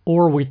turkeys,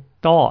 or we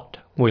thought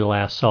we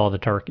last saw the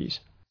turkeys.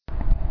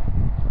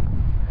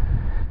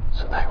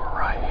 So they were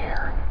right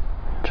here,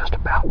 just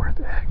about where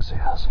the X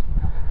is.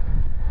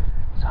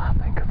 So I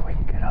think if we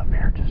can get up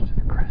here just to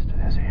the crest of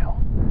this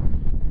hill,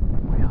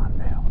 we ought to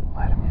be able to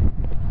let him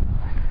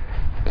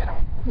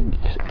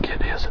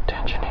get his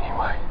attention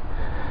anyway.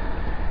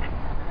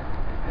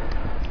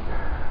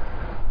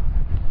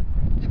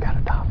 He's got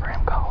a top for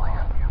him call in.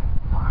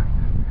 Alright.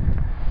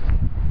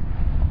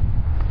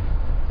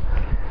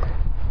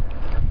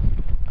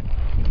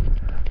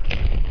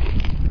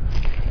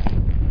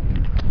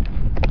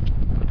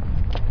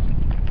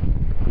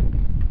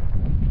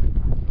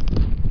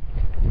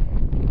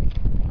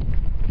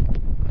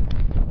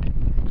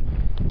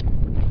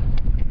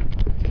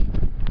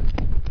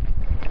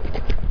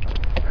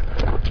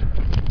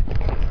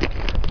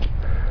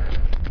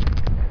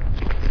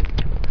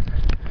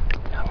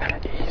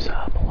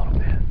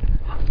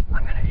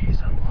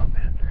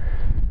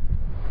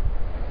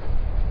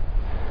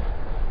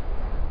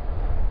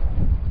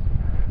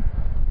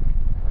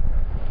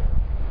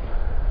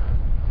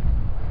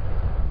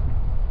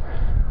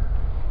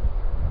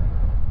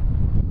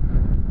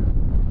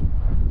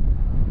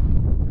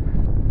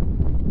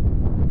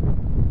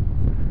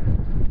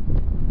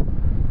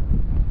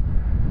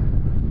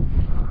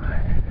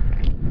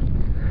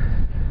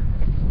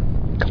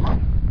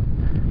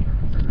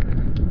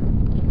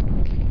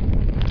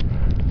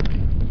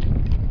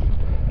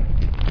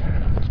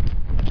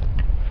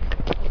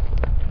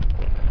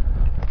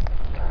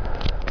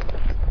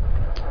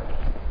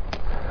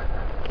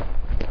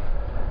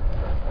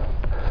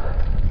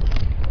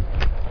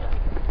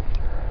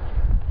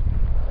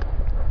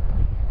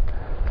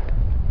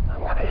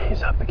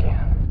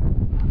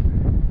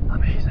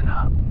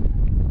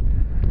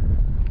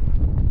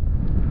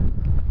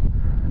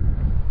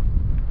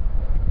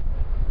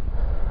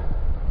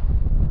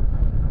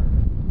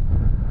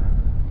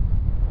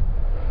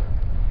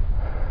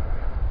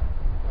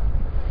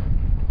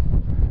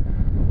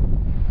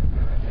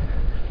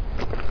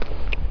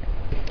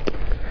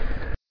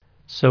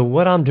 So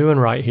what I'm doing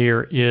right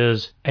here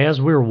is,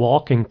 as we're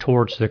walking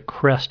towards the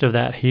crest of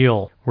that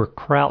hill, we're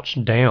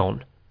crouched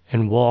down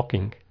and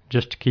walking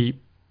just to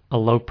keep a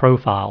low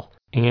profile.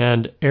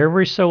 And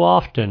every so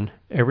often,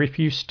 every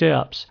few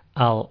steps,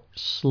 I'll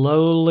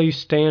slowly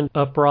stand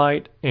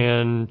upright,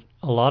 and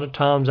a lot of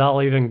times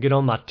I'll even get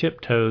on my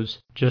tiptoes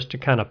just to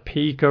kind of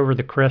peek over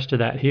the crest of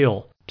that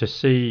hill to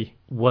see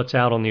what's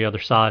out on the other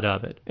side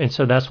of it. And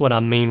so that's what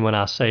I mean when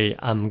I say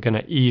I'm going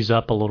to ease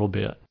up a little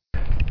bit.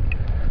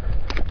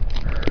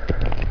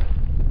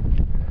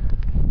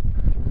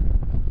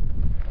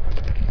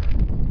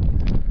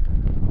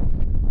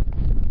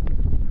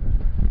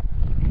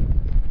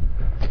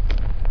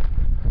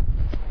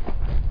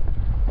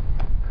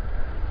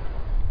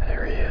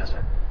 There he is.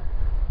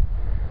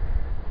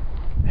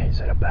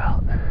 He's at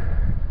about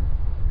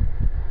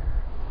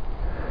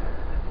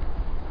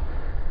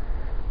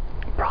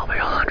probably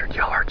 100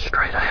 yards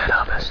straight ahead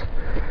of us.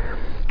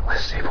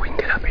 Let's see if we can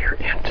get up here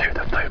into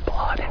the food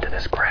plot, into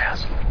this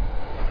grass,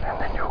 and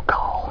then you'll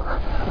call.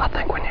 I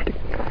think we need to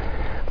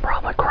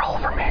probably crawl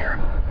from here.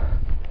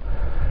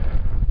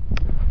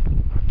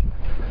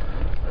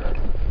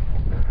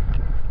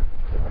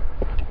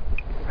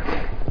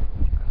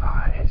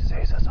 Alright, he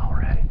sees us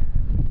already.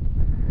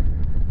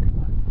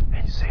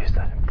 He sees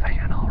the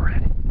fan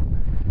already.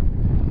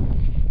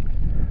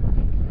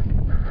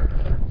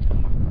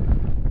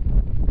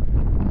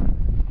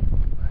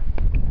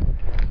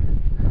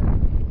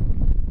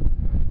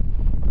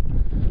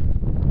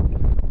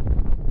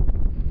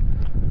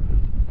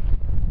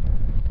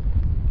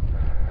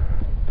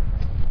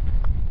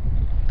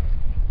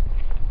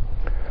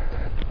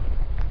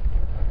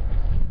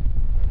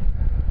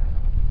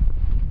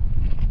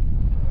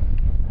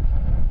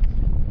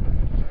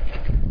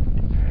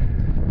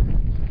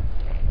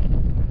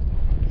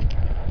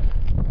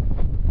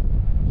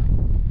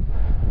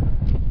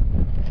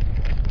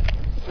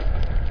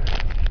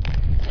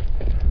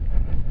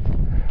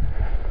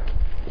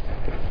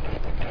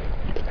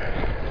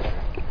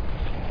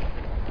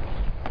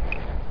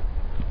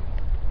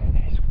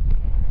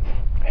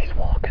 He's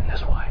walking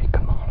this way.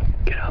 Come on,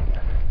 get up.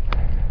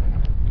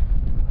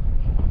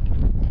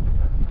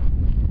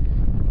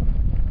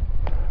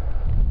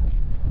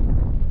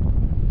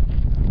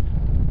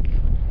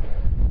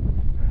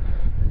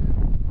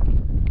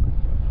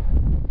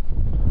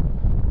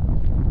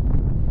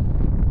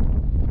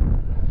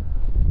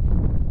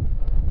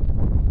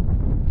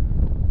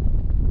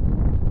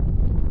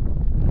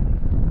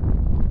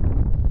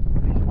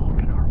 He's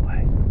walking our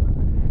way.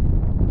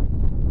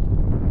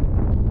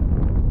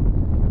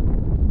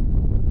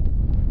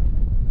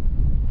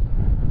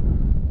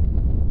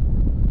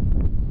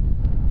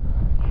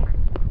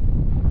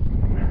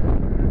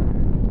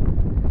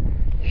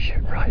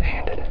 Shoot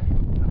right-handed.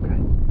 Okay.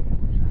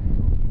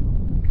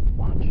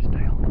 Why don't you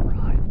stay on the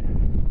right?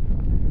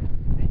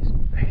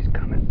 He's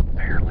coming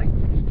fairly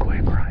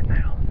quick right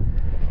now.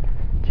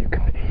 You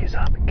can ease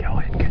up and go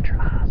ahead and get your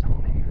eyes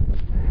on him.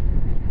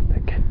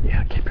 But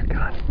keep your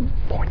gun.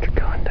 Point your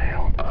gun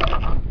down.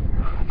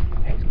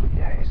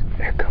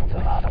 Here comes the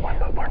other one,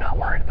 but we're not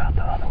worried about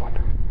the other one.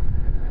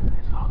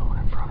 He's the other one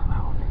in front of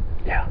that one.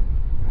 Yeah.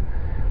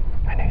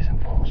 And he's in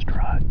full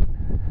strut.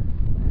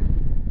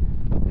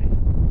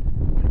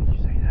 You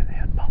see that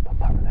head pop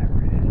up over that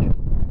ridge?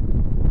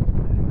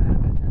 Let him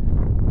have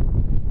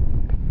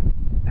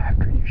it.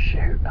 After you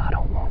shoot, I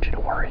don't want you to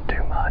worry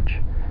too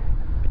much.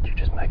 You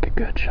just make a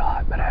good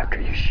shot, but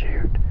after you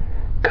shoot,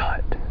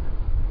 cut.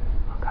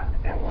 Okay.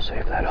 And we'll see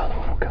if that other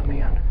one will come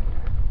in.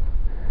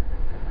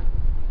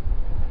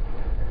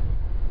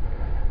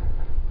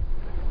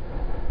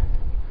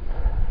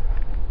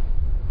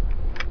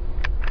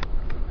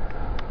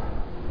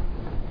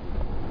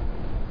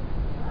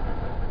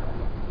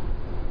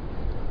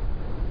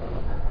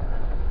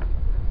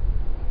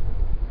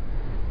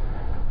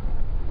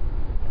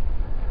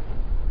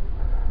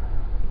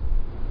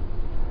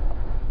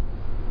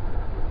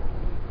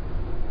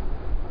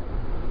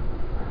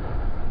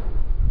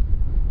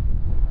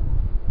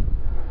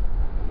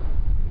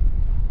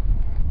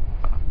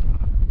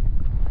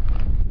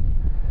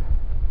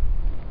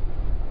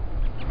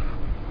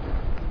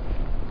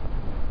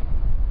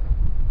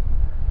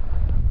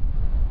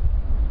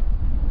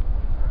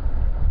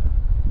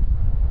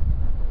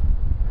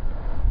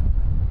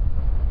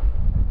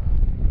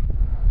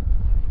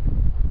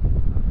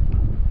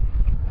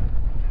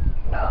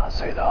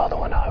 See the other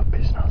one, I hope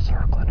he's not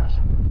circling us.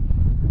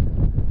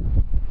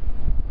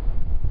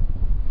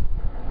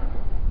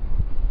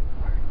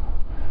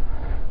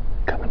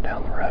 Coming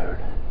down the road.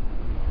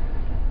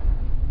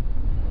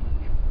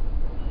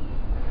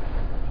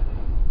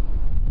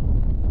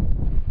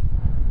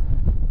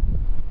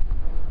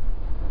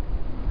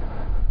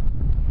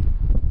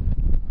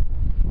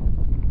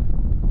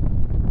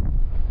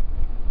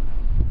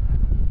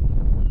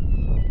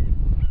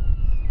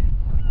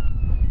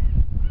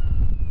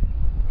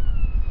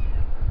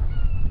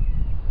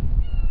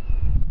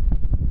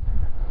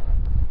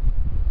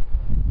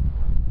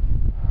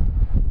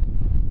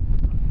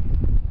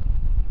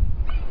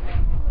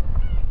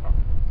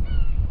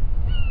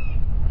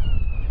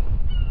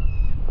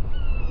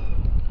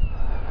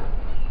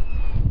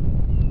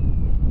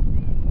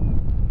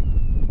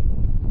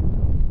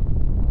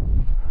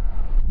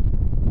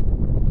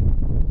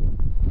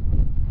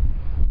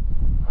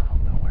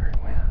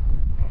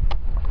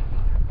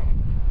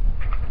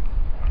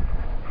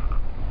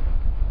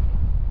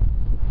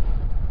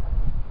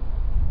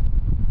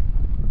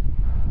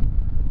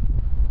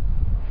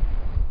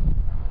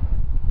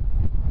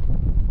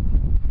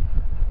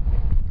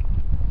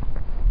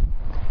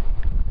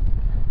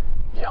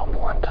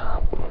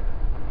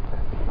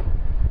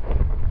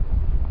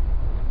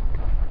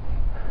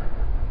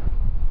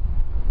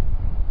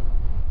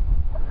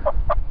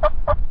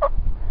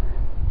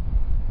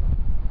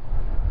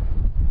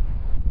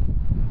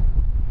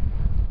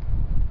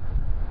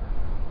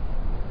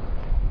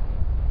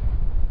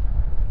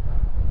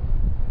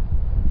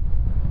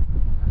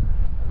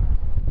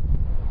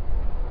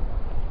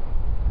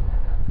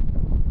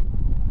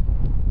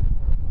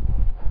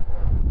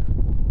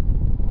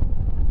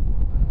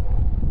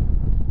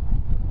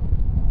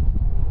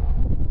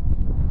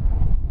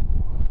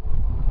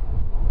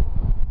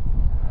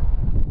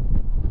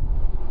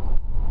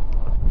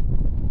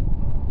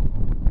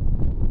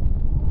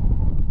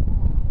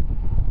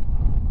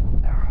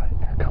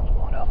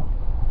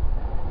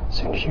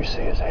 soon as you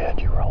see his head,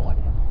 you roll it.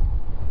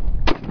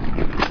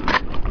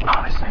 Oh,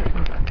 I see it.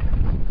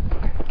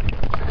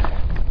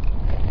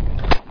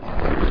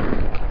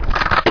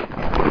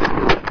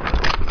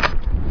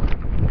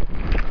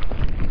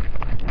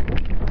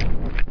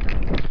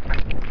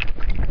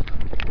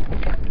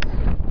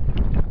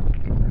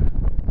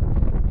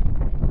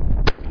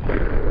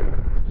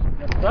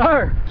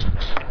 Sir.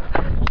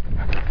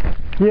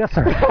 Yes,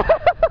 sir.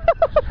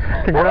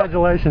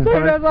 Congratulations, Dude,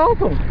 buddy. that's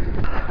awesome.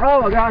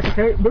 Oh my gosh, I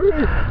can't breathe.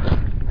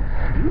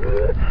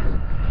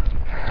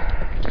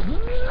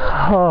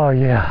 Oh,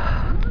 yeah.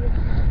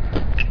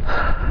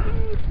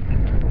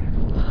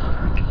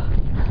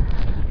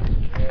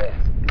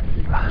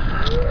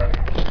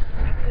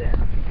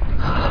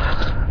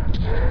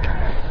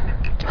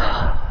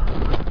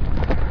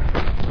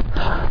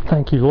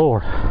 Thank you,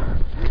 Lord.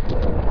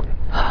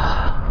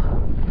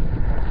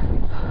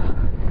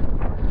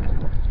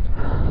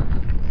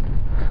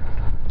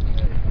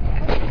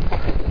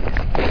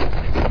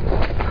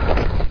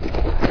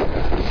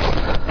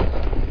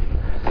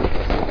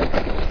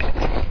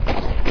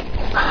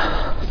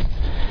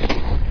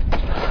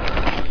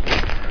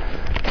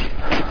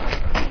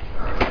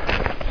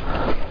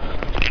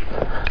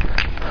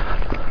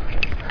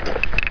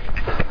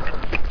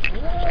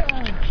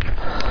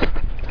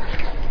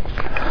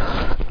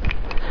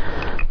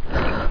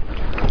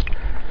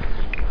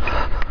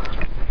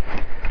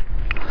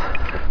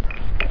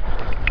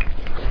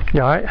 You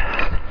alright?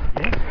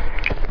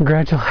 Yeah.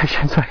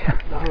 Congratulations, man.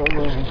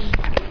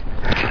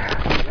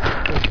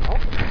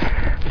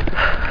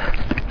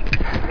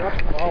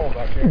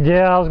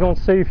 Yeah, I was going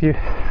to see if you,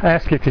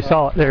 ask if you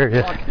saw it. There it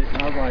is.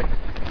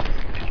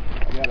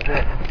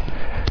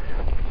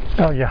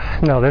 Oh yeah,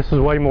 no, this is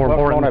way more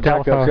important than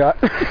telephone.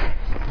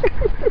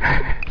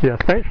 Yeah,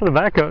 thanks for the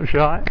backup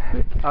shot.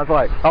 I was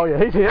like, oh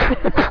yeah, he's hit.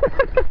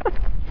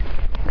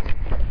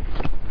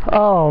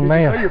 Oh Did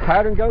man. you see your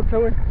pattern go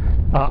to him?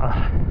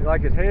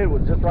 Like his head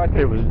was just right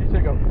there. It was. You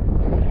should go.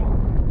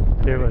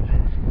 It was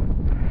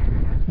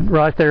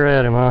right there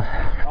at him, huh?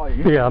 Oh,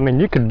 Yeah, I mean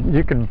you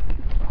could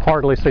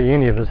hardly see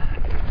any of his,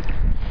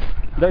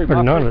 Dude,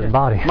 or none of his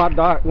body. My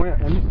dot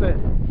went, when you said,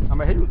 I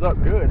mean, he was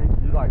up good.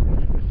 He like,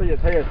 you could see his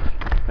head,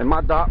 and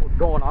my dot was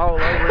going all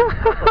over him.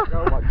 I was like,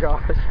 oh my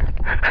gosh.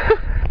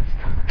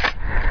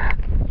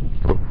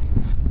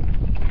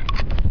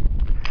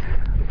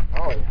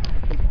 Oh yeah.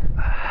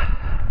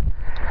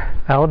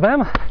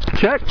 Alabama,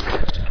 check.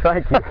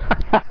 Thank you.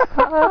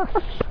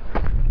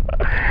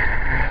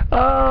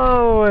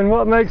 Oh, and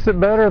what makes it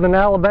better than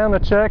Alabama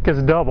check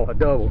is double. A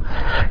double.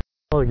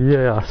 Oh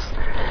yes.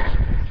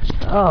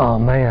 Oh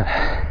man.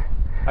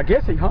 I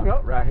guess he hung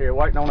up right here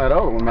waiting on that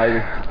other one maybe.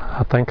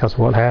 I think that's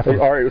what happened.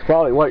 Or he was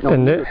probably waiting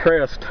on the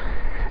crest.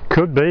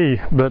 Could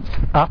be, but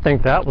I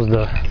think that was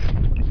the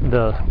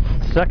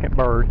second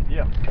bird.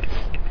 Yeah.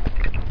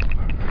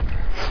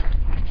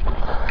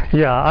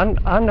 Yeah,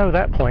 I know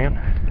that plan.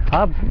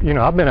 I've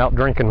been out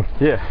drinking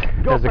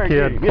as a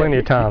kid plenty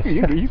of times.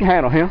 You can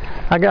handle him.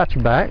 I got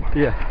your back.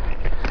 Yeah.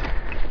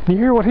 You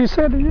hear what he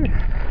said to you?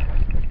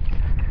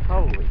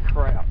 Holy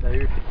crap,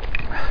 dude.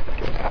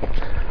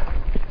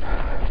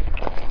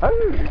 Oh,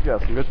 you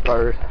got some good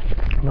birds.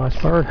 Nice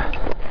bird.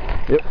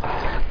 Yep.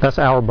 That's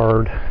our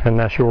bird, and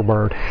that's your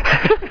bird.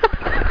 I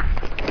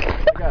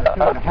got a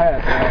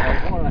 2.5.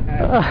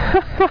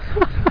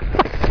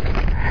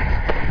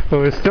 1.5.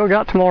 Well, we still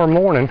got tomorrow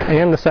morning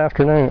and this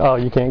afternoon. Oh,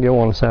 you can't get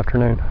one this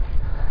afternoon.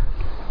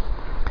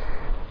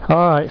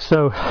 All right,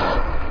 so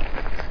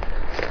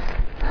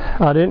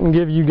I didn't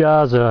give you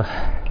guys a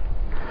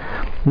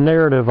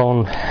narrative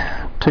on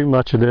too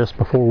much of this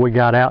before we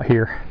got out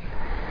here,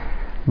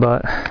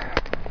 but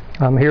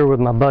I'm here with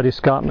my buddy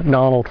Scott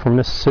McDonald from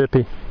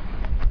Mississippi,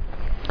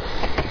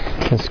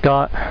 and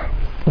Scott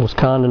was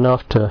kind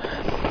enough to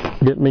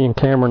get me and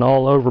Cameron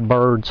all over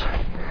birds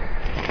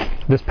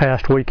this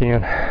past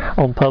weekend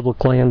on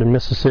public land in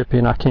Mississippi,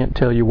 and I can't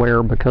tell you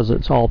where because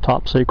it's all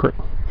top secret.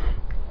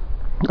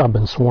 I've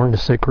been sworn to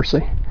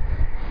secrecy.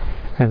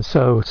 And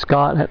so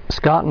Scott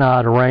and I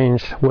had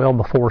arranged well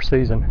before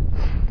season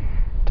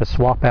to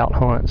swap out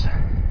hunts,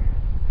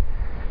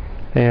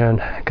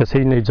 and because he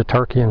needs a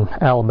turkey in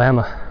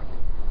Alabama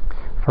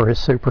for his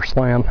Super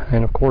Slam,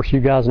 and of course you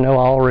guys know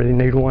I already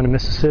need one in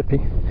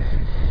Mississippi.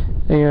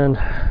 And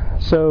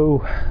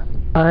so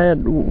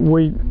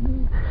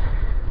I'm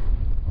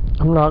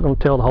not going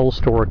to tell the whole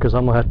story because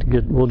I'm going to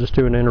have to we'll just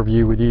do an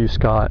interview with you,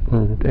 Scott,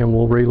 and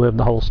we'll relive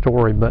the whole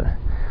story. But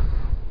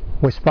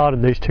we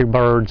spotted these two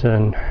birds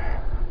and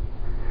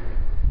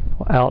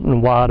out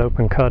in wide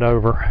open cut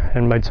over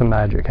and made some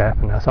magic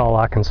happen. That's all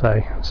I can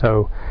say.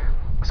 So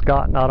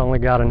Scott not only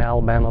got an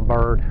Alabama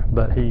bird,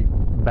 but he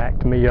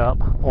backed me up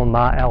on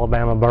my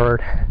Alabama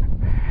bird.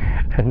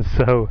 And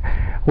so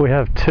we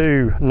have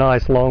two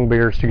nice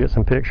longbeards to get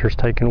some pictures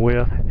taken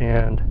with.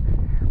 And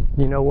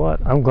you know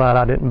what? I'm glad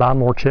I didn't buy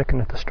more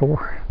chicken at the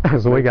store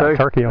because we got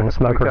turkey on the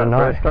smoker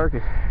tonight. Fresh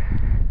turkey.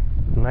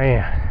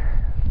 Man,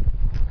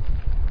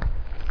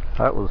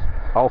 that was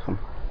awesome.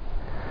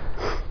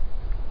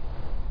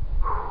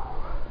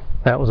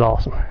 That was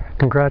awesome.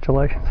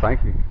 Congratulations.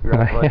 Thank you.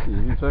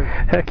 Congratulations. You too.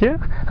 Heck yeah.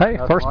 Hey,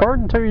 Nothing first like bird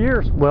in 2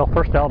 years. Well,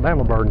 first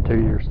Alabama bird in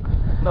 2 years.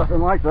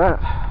 Nothing like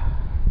that.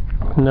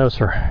 No,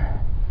 sir.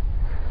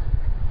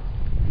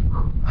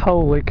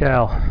 Holy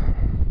cow.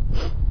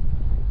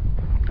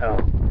 Oh,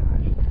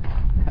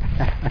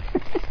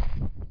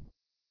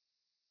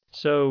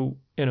 So,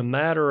 in a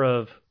matter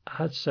of,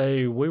 I'd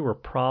say we were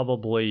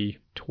probably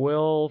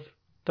 12,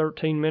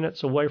 13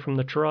 minutes away from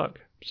the truck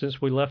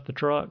since we left the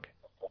truck.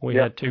 We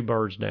Yep. had 2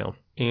 birds down.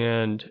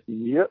 And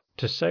Yep.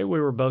 to say we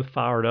were both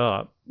fired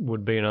up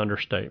would be an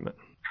understatement.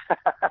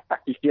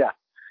 Yeah,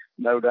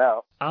 no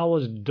doubt. I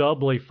was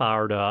doubly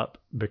fired up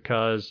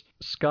because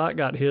Scott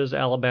got his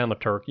Alabama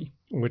turkey,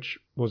 which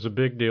was a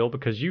big deal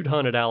because you'd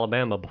hunted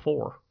Alabama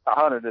before. I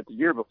hunted it the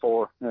year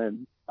before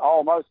and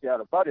almost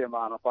got a buddy of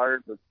mine a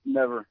bird, but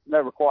never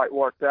quite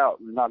worked out,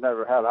 and I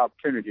never had an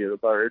opportunity of the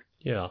bird.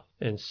 Yeah.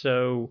 And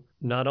so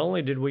not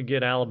only did we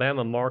get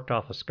Alabama marked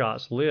off of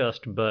Scott's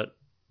list, but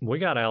we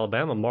got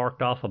Alabama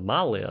marked off of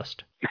my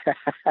list.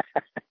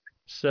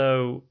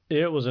 So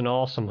it was an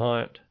awesome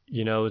hunt.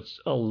 You know,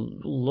 it's a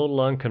little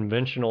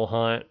unconventional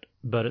hunt,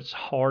 but it's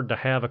hard to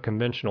have a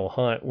conventional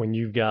hunt when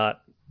you've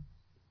got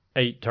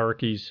 8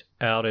 turkeys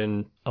out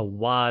in a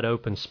wide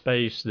open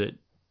space that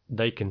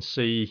they can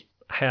see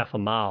half a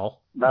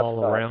mile That's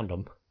all right. around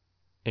them.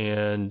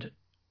 And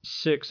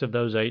 6 of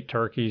those 8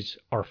 turkeys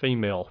are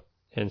female.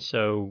 And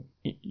so,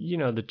 you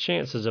know, the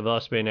chances of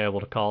us being able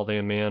to call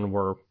them in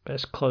were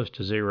as close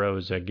to 0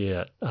 as they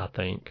get, I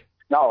think.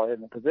 No, in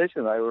the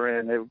position they were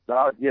in,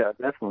 yeah,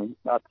 definitely.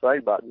 I'd say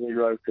about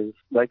 0 because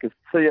they could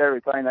see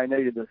everything they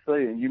needed to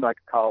see, and you make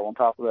a call on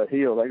top of that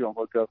hill, they're going to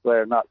look up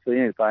there and not see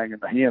anything, and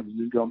the hens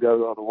is going to go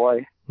the other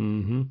way.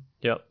 Mm-hmm.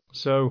 Yep.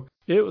 So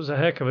it was a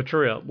heck of a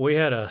trip. We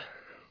had a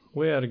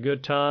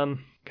good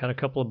time, got a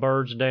couple of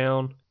birds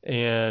down,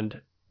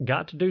 and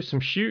got to do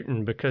some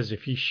shooting because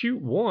if you shoot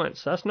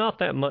once, that's not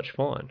that much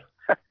fun.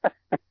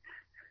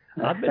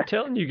 I've been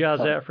telling you guys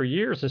that for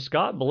years, and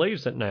Scott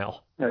believes it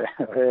now.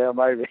 Yeah,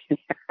 maybe.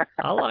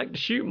 I like to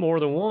shoot more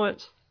than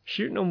once.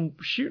 Shooting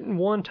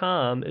one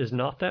time is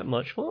not that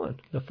much fun.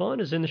 The fun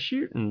is in the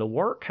shooting. The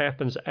work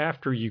happens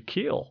after you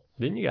kill.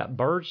 Then you got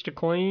birds to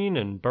clean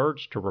and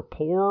birds to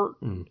report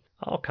and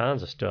all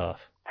kinds of stuff.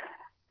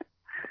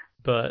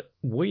 But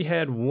we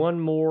had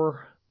one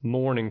more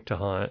morning to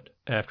hunt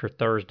after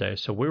Thursday,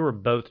 so we were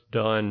both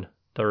done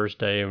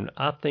Thursday, and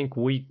I think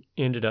we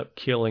ended up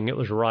killing. It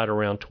was right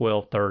around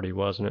 12:30,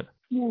 wasn't it?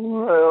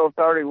 Well,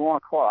 31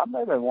 o'clock.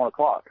 Maybe 1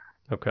 o'clock.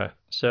 Okay,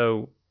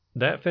 so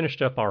that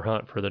finished up our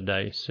hunt for the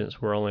day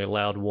since we're only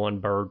allowed 1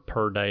 bird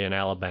per day in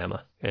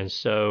Alabama. And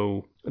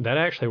so that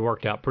actually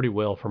worked out pretty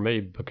well for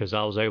me because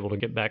I was able to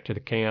get back to the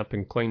camp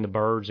and clean the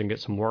birds and get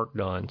some work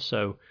done.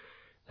 So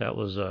that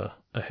was a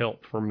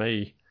help for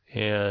me.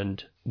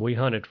 And we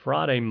hunted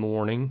Friday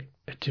morning.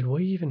 Did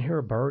we even hear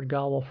a bird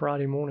gobble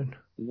Friday morning?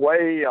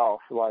 Way off,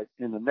 like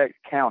in the next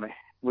county.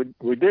 We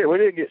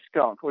did get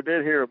skunked. We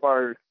did hear a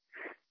bird,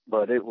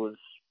 but it was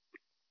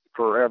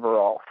forever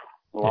off,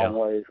 a long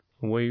ways.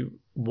 We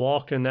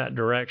walked in that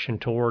direction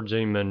towards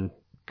him and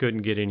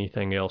couldn't get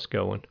anything else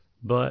going.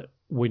 But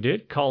we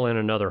did call in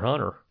another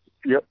hunter.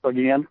 Yep,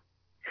 again.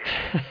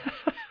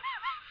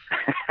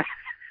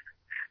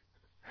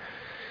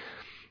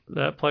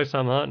 That place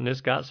I'm hunting,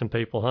 it's got some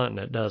people hunting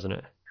it, doesn't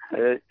it?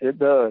 It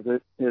does.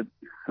 It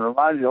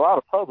reminds you a lot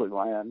of public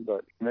land,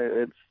 but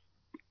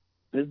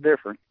it's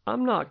different.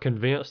 I'm not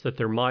convinced that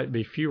there might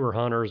be fewer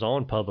hunters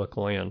on public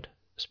land,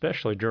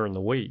 especially during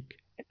the week.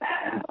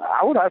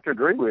 I would have to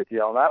agree with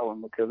you on that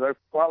one because there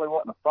probably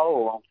wasn't a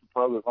soul on some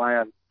public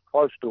land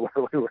close to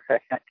where we were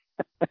at.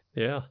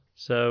 Yeah.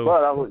 So.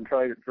 But I wouldn't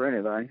trade it for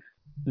anything.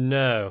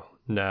 No.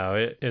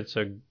 It's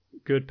a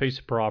good piece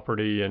of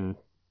property, and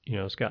you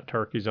know it's got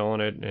turkeys on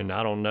it, and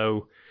I don't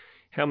know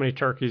how many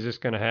turkeys it's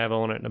going to have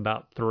on it in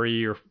about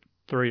 3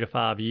 to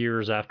 5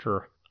 years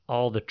after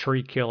all the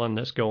tree killing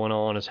that's going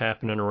on is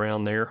happening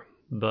around there.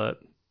 But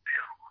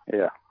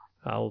yeah,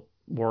 I'll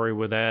worry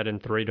with that in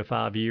 3 to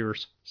 5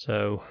 years.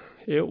 So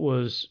it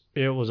was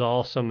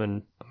awesome,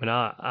 and I mean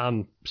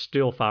I'm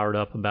still fired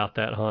up about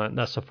that hunt.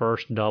 That's the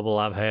first double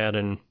I've had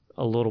in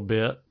a little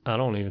bit. I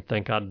don't even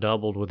think I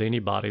doubled with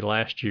anybody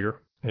last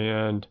year.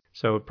 And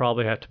so it'd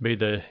probably have to be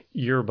the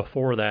year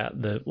before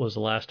that was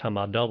the last time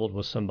I doubled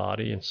with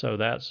somebody. And so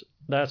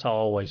that's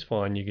always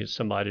fun. You get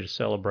somebody to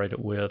celebrate it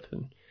with.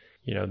 And,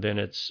 you know, then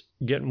it's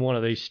getting one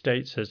of these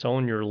states that's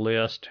on your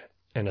list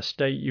and a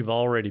state you've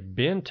already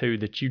been to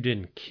that you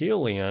didn't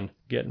kill in,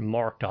 getting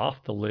marked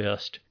off the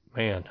list.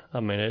 Man, I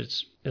mean,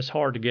 it's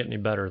hard to get any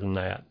better than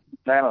that.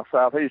 And a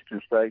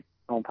southeastern state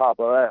on top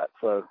of that.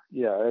 So,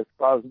 yeah,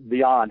 I was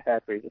beyond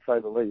happy, to say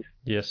the least.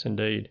 Yes,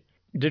 indeed.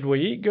 Did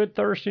we eat good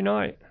Thursday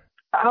night?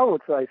 I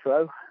would say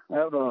so.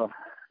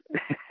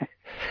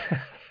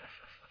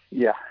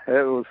 Yeah,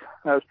 that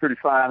was pretty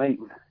fine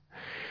eating.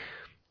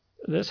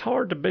 That's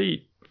hard to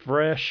beat.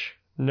 Fresh,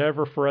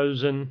 never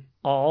frozen,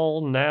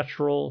 all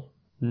natural,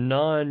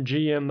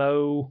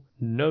 non-GMO,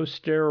 no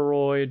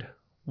steroid,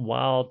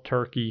 wild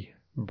turkey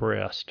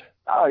breast.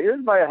 Oh,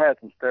 yours may have had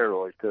some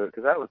steroids to it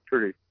because that was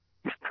pretty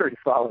It's a pretty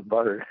solid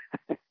bird.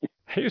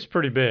 He was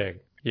pretty big.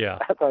 Yeah.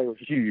 I thought it was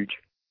huge.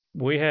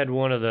 We had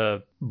one of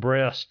the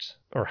breasts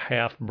or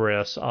half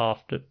breasts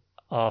off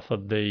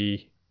of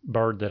the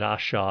bird that I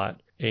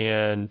shot,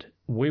 and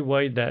we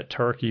weighed that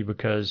turkey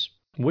because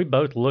we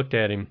both looked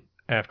at him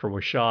after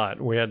we shot.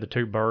 We had the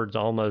two birds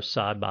almost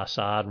side by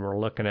side, and we're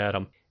looking at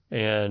them,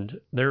 and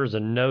there's a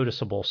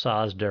noticeable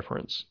size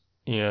difference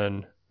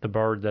in the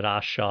bird that I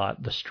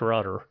shot, the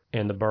strutter,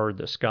 and the bird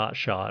that Scott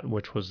shot,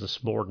 which was the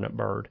subordinate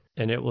bird.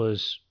 And it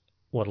was,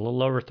 what, a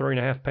little over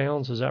 3.5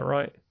 pounds, is that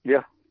right?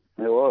 Yeah,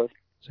 it was.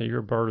 So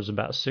your bird was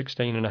about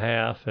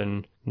 16.5,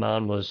 and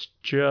mine was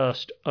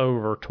just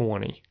over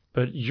 20.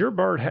 But your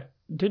bird,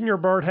 didn't your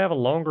bird have a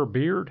longer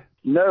beard?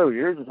 No,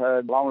 yours has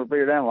had longer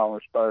beard and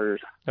longer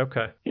spurs.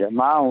 Okay. Yeah,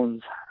 mine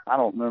was, I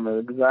don't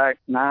remember the exact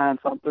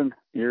 9-something.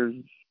 Yours,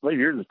 I believe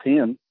yours was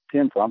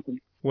 10-something.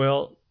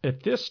 Well,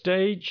 at this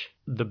stage,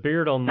 the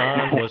beard on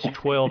mine was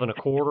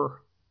 12.25.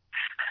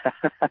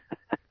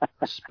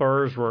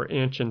 Spurs were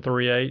 1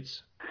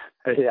 3/8.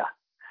 Yeah.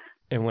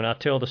 And when I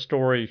tell the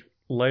story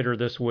later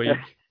this week,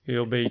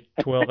 it'll be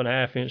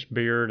 12.5-inch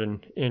beard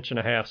and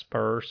 1.5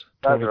 spurs,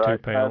 22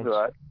 pounds.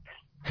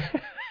 That's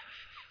right.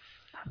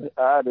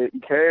 I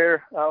didn't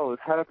care. I was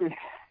happy.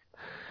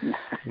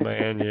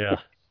 Man, yeah.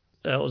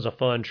 That was a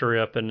fun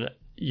trip. And,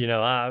 you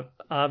know,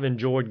 I've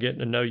enjoyed getting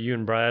to know you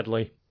and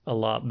Bradley a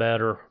lot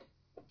better,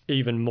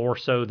 even more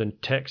so than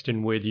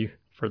texting with you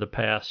for the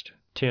past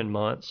 10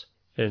 months.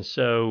 And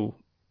so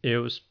it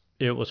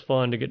was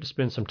fun to get to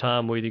spend some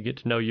time with you, get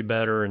to know you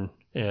better,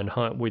 and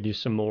hunt with you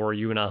some more.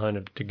 You and I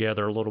hunted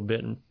together a little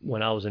bit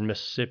when I was in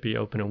Mississippi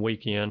opening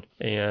weekend.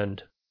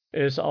 And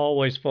it's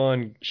always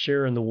fun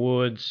sharing the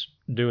woods,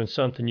 doing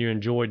something you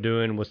enjoy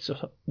doing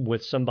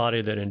with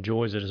somebody that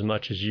enjoys it as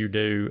much as you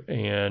do,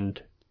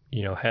 and,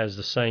 you know, has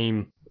the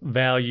same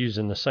values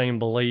and the same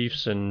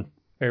beliefs and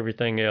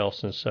everything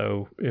else. And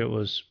so it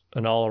was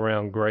an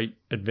all-around great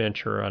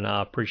adventure, and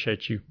I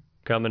appreciate you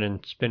coming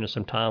and spending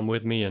some time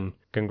with me, and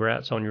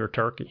congrats on your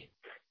turkey.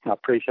 I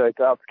appreciate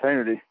the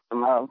opportunity.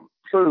 I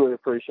truly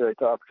appreciate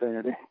the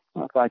opportunity.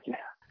 Well, thank you.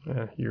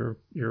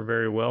 You're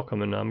very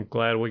welcome, and I'm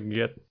glad we can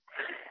get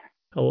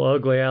old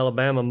ugly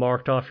Alabama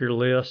marked off your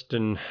list,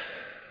 and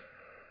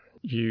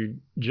you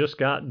just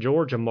got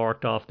Georgia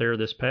marked off there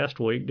this past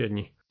week, didn't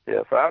you?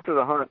 Yeah, so after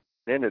the hunt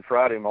ended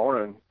Friday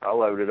morning, I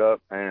loaded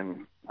up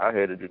and I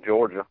headed to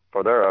Georgia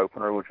for their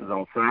opener, which was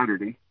on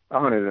Saturday. I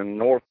hunted in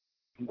the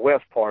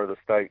northwest part of the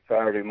state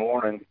Saturday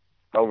morning,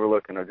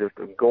 overlooking just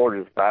a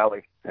gorgeous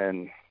valley,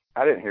 and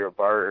I didn't hear a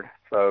bird.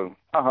 So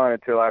I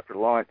hunted till after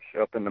lunch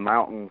up in the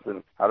mountains,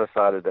 and I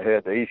decided to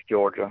head to East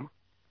Georgia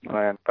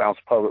and found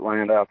some public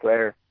land out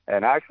there,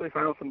 and I actually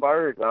found some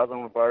birds. I was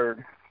on a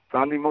bird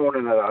Sunday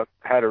morning that I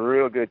had a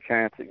real good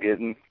chance at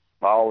getting.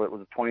 All that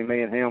was between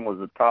me and him was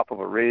the top of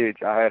a ridge.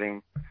 I had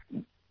him,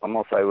 I'm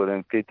going to say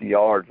within 50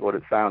 yards, what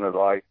it sounded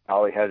like.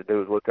 All he had to do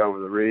was look over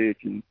the ridge,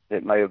 and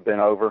it may have been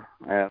over.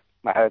 And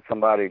I had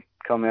somebody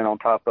come in on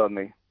top of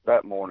me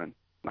that morning.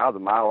 I was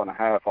 1.5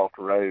 miles off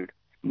the road.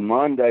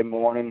 Monday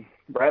morning,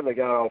 Bradley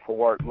got off of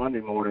work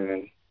Monday morning,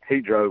 and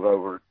he drove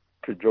over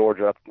to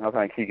Georgia. I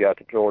think he got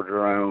to Georgia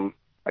around,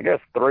 I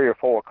guess, 3 or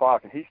 4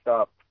 o'clock, and he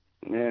stopped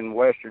in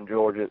western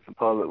Georgia at some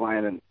public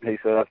land, and he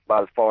said that's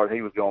about as far as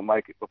he was going to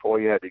make it before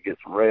he had to get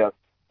some rest.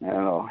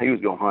 And he was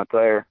going to hunt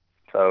there.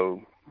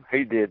 So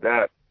he did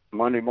that.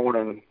 Monday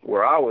morning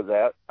where I was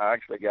at, I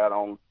actually got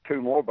on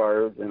 2 more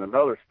birds in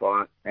another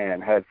spot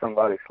and had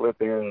somebody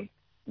slip in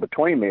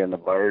between me and the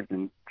birds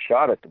and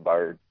shot at the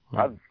bird.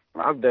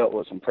 I've dealt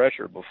with some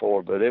pressure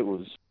before, but it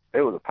was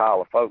a pile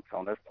of folks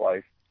on this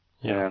place.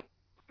 Yeah.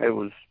 And it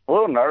was a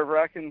little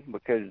nerve-wracking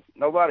because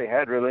nobody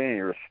had really any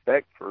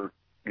respect for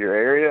your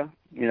area.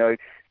 You know,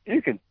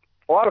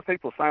 a lot of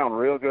people sound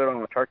real good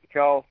on a turkey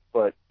call,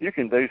 but you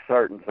can do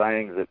certain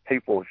things that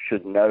people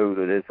should know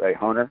that it's a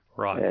hunter.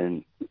 Right.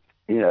 And,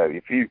 you know,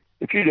 if you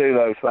do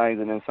those things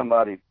and then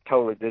somebody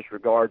totally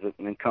disregards it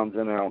and then comes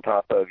in there on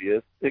top of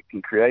you, it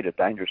can create a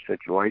dangerous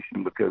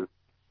situation because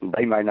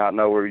they may not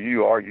know where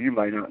you are, you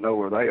may not know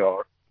where they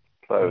are.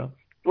 So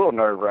It's a little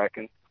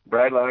nerve-wracking.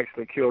 Bradley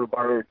actually killed a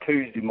bird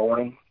Tuesday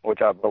morning,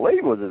 which I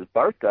believe was his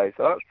birthday,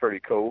 so that was pretty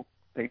cool.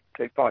 He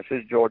punched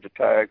his Georgia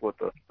tag with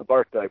the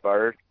birthday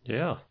bird.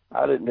 Yeah.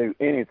 I didn't do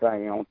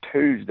anything on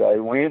Tuesday.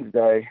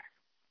 Wednesday,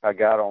 I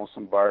got on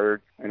some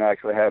birds and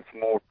actually had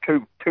some more,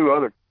 two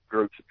other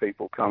groups of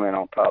people come in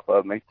on top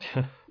of me.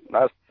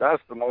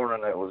 That's the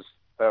morning that was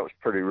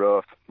pretty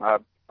rough. I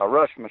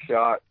rushed my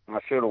shot. I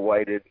should have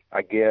waited,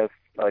 I guess.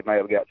 They may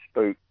have got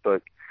spooked,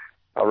 but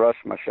I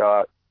rushed my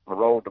shot. I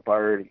rolled the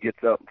bird. He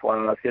gets up and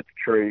flies, hit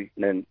the tree,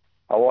 and then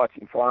I watch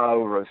him fly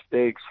over a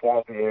big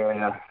swampy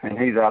area, and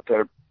he's out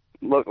there,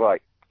 looked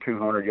like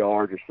 200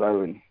 yards or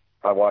so, and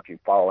I watch him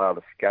fall out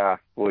of the sky,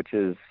 which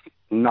is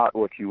not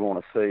what you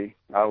want to see.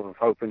 I was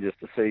hoping just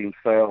to see him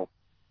sail,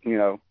 you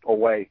know,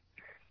 away,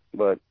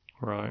 but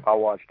right. I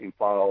watched him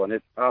fall,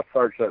 and I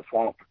searched that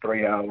swamp for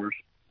 3 hours,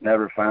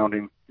 never found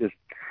him. Just,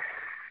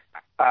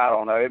 I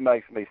don't know, it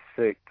makes me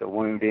sick to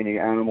wound any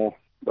animal,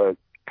 but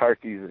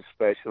turkeys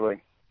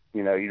especially,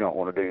 you know, you don't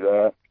want to do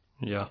that.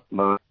 Yeah.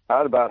 But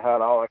I'd about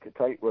had all I could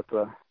take with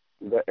the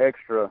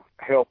extra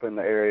help in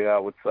the area, I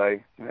would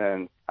say.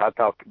 And I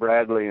talked to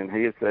Bradley, and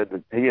he had said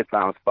that he had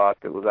found a spot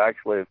that was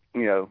actually,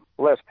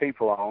 less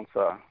people on.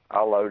 So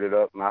I loaded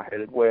up and I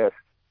headed west.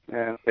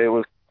 And it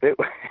was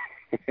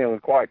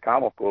quite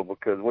comical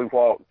because we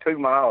walked 2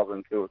 miles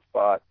into a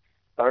spot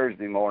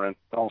Thursday morning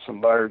on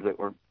some birds that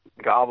were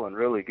gobbling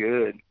really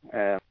good.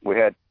 And we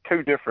had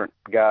 2 different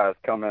guys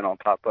come in on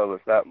top of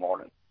us that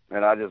morning.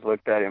 And I just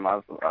looked at him. I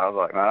was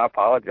like, man, I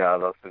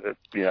apologize. I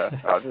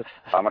said,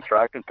 I'm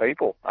attracting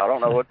people. I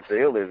don't know what the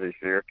deal is this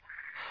year.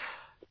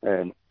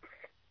 And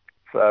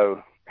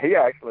so he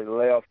actually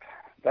left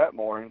that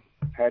morning,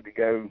 had to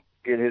go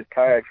get his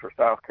tags for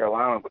South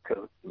Carolina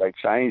because they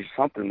changed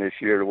something this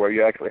year to where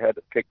you actually had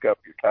to pick up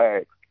your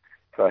tags.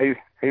 So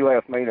he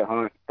left me to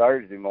hunt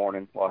Thursday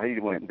morning while he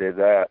went and did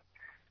that.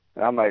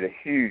 And I made a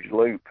huge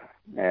loop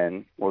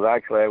and was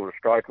actually able to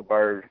strike a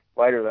bird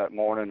later that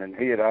morning. And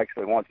he had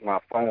actually, once my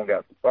phone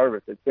got some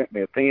service, had sent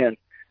me a pin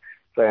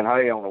saying,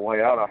 hey, on the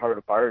way out, I heard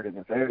a bird in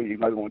this area. You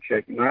might want to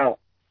check him out.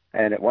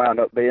 And it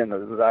wound up being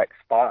the exact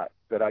spot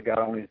that I got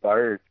on his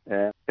bird.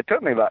 And it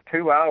took me about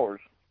 2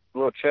 hours. A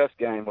little chess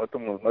game with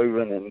them, was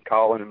moving and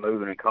calling and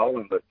moving and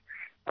calling. But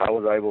I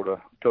was able to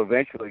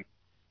eventually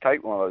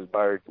take one of those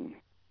birds. And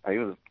he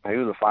was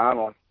a fine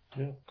one.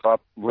 Yeah. So I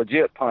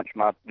legit punched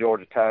my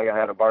Georgia tag. I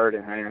had a bird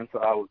in hand, so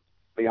I was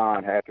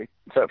beyond happy,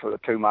 except for the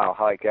 2 mile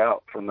hike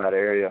out from that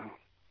area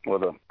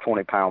with a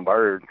 20-pound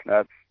bird.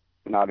 That's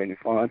not any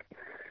fun.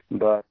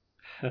 But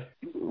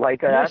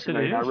late that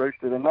afternoon, I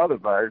roosted another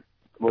bird,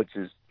 which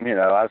is,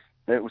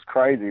 it was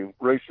crazy.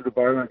 Roosted a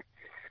bird,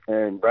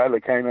 and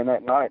Bradley came in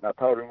that night, and I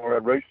told him where I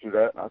roosted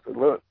at, and I said,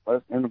 look,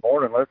 in the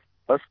morning,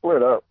 let's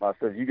split up. I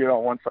said, you get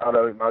on one side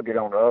of him, I'll get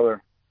on the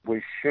other.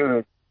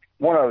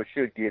 One of us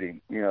should get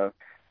him,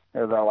 It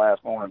was our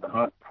last morning to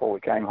hunt before we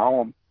came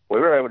home. We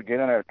were able to get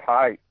in there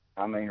tight.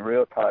 I mean,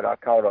 real tight. I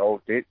caught an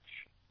old ditch,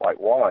 like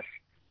wash,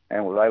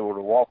 and was able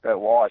to walk that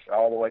wash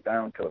all the way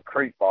down to a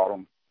creek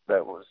bottom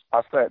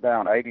I sat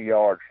down 80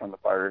 yards from the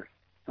bird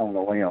on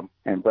the limb,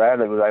 and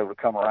Bradley was able to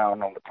come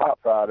around on the top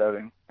side of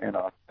him in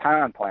a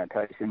pine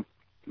plantation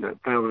that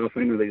fell off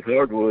into these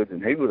hardwoods,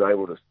 and he was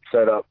able to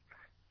set up,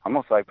 I'm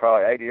going to say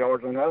probably 80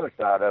 yards on the other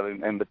side of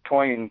him, and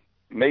between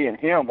me and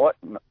him,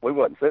 we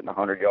wasn't sitting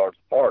 100 yards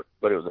apart,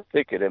 but it was a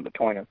thicket in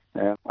between us.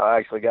 And I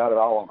actually got it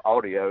all on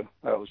audio.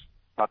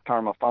 I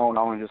turned my phone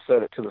on and just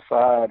set it to the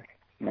side,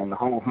 and the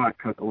whole hunt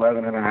took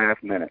 11 and a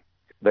half minutes.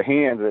 The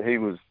hens that he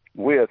was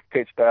with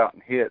pitched out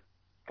and hit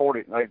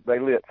 40. They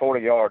lit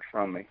 40 yards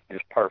from me,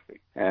 just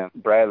perfect. And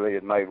Bradley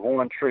had made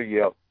one tree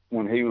yelp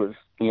when he was,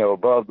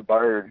 above the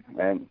bird,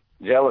 and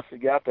jealousy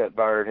got that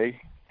bird.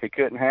 He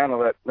couldn't handle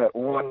that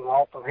one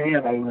awesome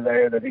hen over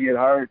there that he had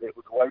heard that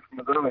was away from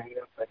his other hen.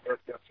 They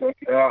just got to check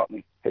it out.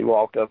 And he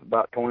walked up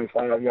about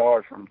 25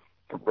 yards from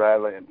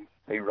Bradley, and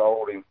he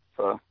rolled him.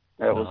 So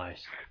that was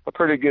a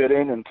pretty good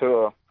ending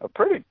to a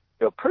pretty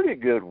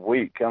good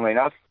week. I mean,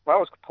 I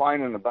was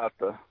complaining about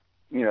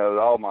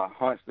all my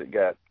hunts that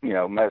got,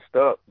 messed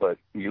up, but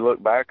you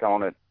look back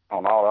on it,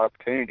 on all the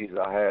opportunities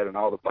I had and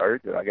all the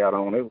birds that I got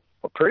on, it was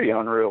a pretty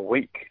unreal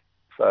week.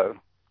 So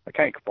I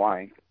can't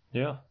complain.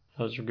 Yeah.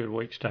 Those are good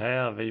weeks to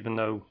have, even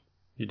though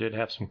you did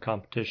have some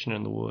competition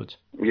in the woods.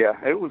 Yeah,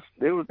 it was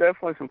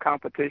definitely some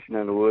competition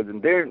in the woods,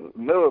 and during the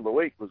middle of the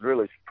week was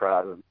really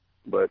surprising.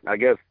 But I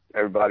guess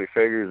everybody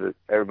figures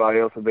that everybody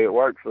else would be at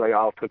work, so they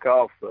all took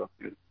off, so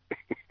it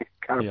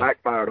kind of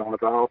backfired on us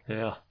all.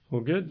 Yeah,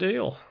 well, good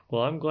deal.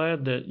 Well, I'm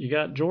glad that you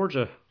got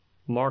Georgia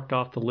marked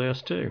off the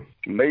list, too.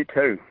 Me,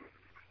 too.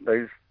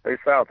 These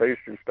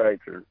southeastern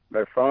states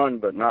they're fun,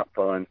 but not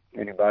fun.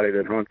 Anybody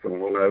that hunts them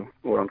will know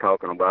what I'm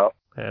talking about.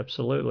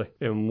 Absolutely.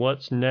 And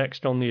what's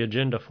next on the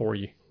agenda for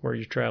you? Where are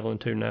you traveling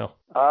to now?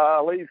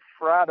 I leave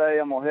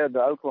Friday. I'm going to head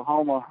to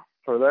Oklahoma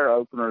for their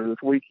opener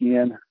this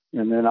weekend,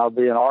 and then I'll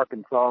be in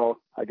Arkansas,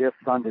 I guess,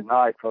 Sunday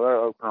night for their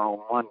opener on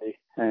Monday.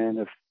 And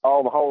if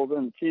all the holes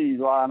in the cheese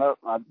line up,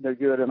 I do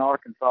good in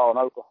Arkansas and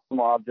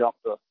Oklahoma, I'll jump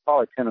to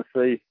probably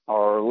Tennessee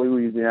or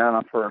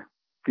Louisiana for a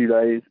few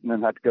days and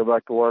then have to go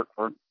back to work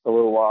for a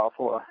little while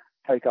before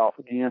I take off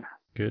again.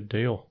 Good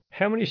deal.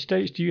 How many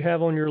states do you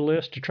have on your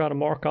list to try to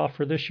mark off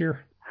for this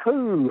year?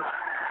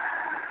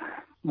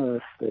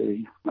 Let's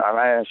see.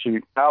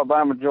 Shoot.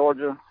 Alabama,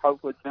 Georgia,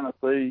 hopefully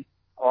Tennessee,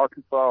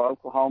 Arkansas,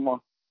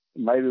 Oklahoma,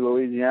 maybe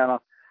Louisiana,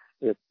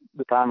 if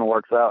the timing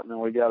works out. And then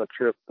we got a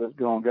trip that's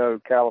going to go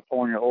to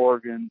California,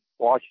 Oregon,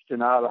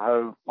 Washington,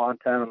 Idaho,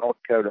 Montana, North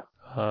Dakota.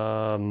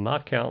 My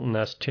counting,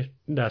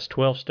 that's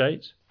 12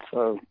 states.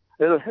 So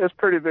it's a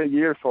pretty big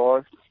year for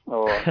us.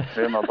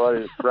 Me and my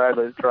buddy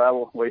Bradley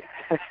travel.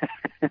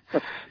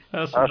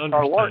 That's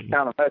our work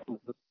kind of messes.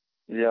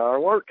 Yeah, our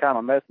work kind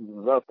of messes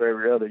us up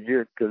every other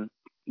year because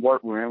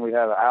work we're in, we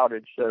had an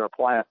outage at our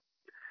plant,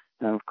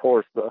 and of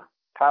course the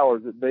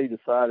powers that be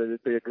decided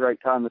it'd be a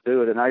great time to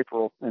do it in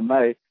April and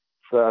May.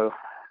 So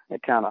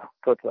it kind of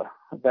puts a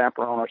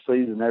damper on our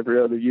season every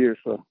other year.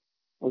 So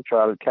we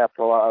try to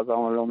capitalize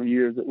on it on the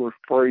years that we're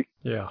free.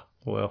 Yeah.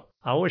 Well,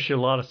 I wish you a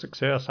lot of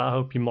success. I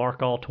hope you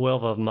mark all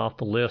 12 of them off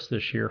the list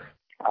this year.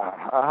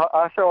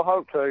 I sure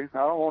hope to. I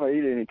don't want to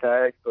eat any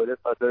tags, but if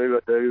I do,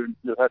 I do.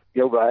 Just have to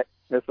go back.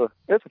 It's a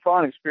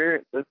fun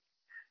experience.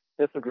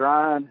 It's a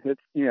grind. It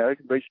can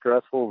be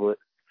stressful, but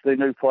see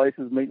new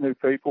places, meet new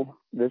people.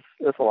 It's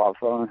a lot of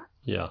fun.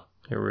 Yeah,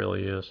 it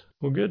really is.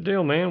 Well, good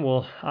deal, man.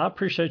 Well, I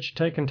appreciate you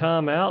taking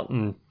time out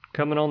and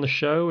coming on the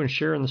show and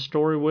sharing the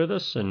story with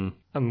us, and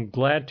I'm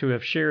glad to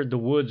have shared the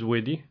woods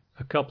with you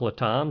a couple of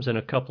times in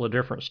a couple of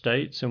different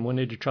states, and we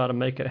need to try to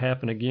make it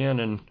happen again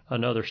in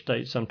another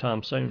state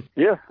sometime soon.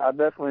 Yeah, I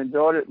definitely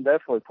enjoyed it and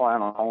definitely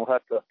plan on. We'll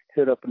have to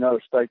hit up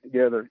another state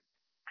together,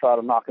 try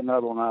to knock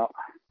another one out.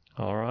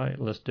 All right,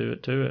 let's do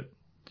it to it.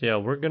 Yeah,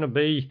 we're going to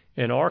be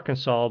in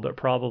Arkansas, but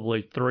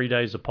probably 3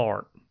 days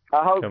apart.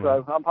 I hope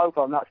so. I hope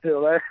I'm not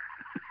still there.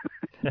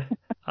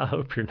 I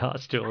hope you're not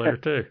still there,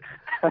 too.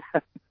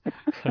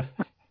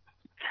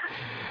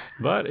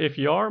 But if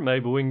you are,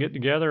 maybe we can get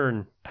together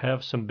and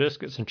have some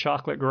biscuits and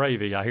chocolate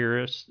gravy. I hear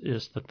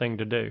is the thing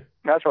to do.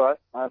 That's right.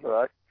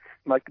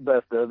 Make the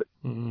best of it.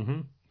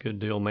 Mm-hmm. Good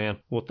deal, man.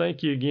 Well,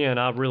 thank you again.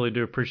 I really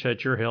do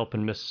appreciate your help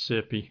in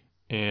Mississippi.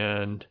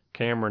 And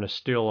Cameron is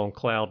still on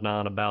cloud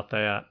nine about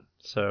that.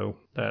 So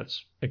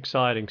that's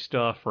exciting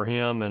stuff for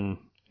him, and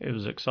it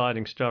was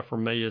exciting stuff for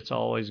me. It's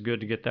always good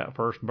to get that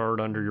first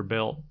bird under your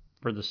belt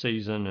for the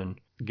season and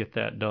get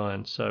that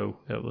done. So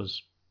it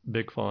was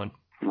big fun.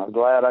 I'm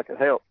glad I could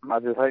help. I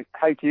just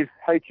hate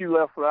you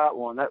left without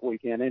one that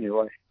weekend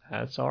anyway.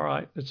 That's all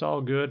right. It's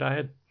all good. I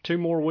had 2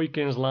 more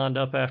weekends lined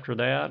up after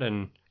that,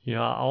 and I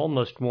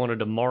almost wanted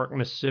to mark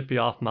Mississippi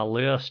off my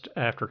list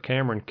after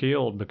Cameron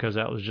killed because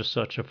that was just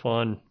such a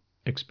fun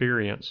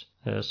experience.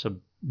 It's a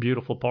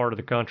beautiful part of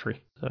the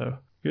country. So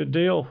good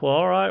deal. Well,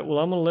 all right. Well,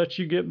 I'm going to let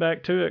you get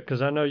back to it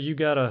because I know you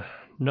got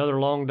another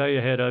long day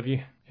ahead of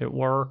you at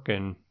work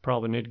and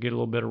probably need to get a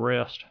little bit of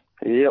rest.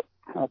 Yep.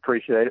 I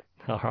appreciate it.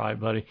 All right,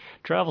 buddy.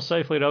 Travel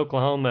safely to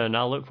Oklahoma, and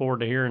I look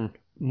forward to hearing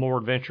more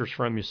adventures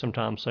from you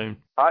sometime soon.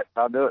 All right.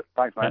 I'll do it.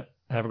 Thanks, man.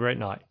 Have a great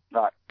night.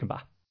 All right.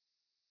 Goodbye.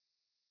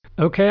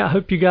 Okay, I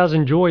hope you guys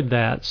enjoyed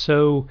that.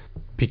 So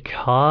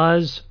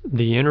because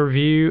the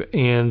interview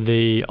and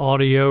the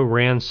audio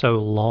ran so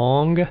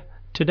long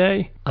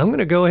today, I'm going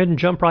to go ahead and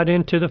jump right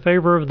into the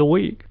favor of the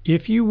week.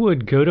 If you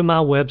would go to my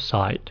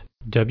website,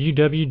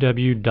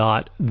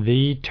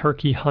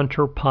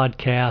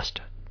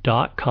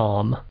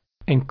 www.theturkeyhunterpodcast.com,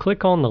 and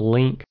click on the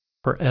link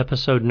for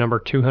episode number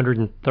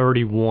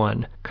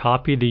 231.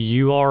 Copy the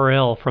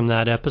URL from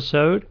that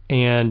episode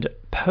and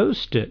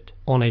post it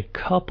on a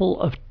couple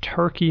of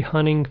turkey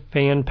hunting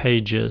fan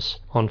pages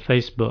on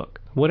Facebook.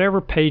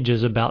 Whatever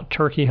pages about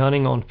turkey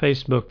hunting on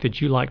Facebook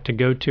that you like to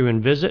go to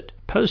and visit,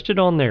 post it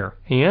on there.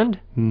 And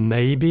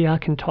maybe I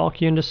can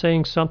talk you into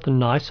saying something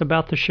nice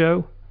about the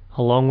show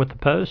along with the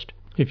post.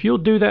 If you'll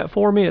do that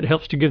for me, it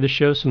helps to give the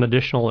show some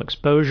additional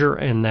exposure,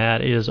 and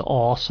that is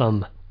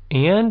awesome.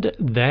 And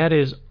that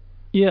is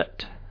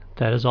it.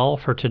 That is all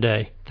for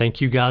today.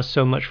 Thank you guys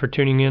so much for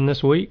tuning in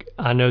this week.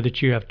 I know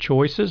that you have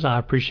choices. I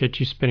appreciate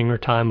you spending your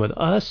time with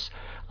us.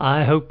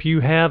 I hope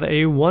you have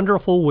a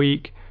wonderful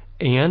week,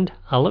 and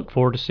I look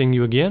forward to seeing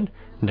you again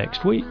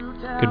next week.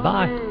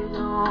 Goodbye.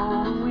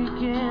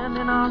 Weekend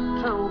in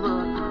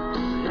October,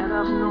 head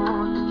up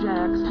north to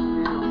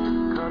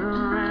Jacksonville, cut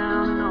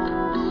around and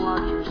over,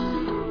 watch your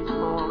speed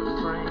for the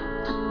brain.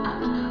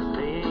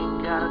 They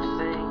ain't got a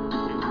thing to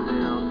do,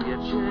 they'll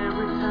get you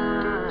every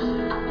time.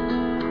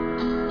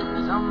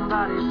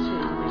 Somebody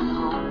take me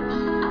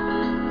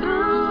home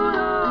through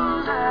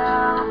those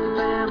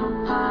Alabama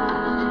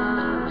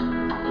pines.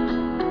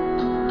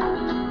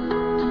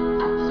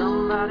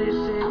 Somebody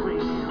take me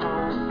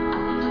home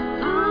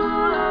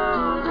through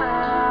those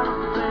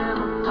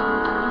Alabama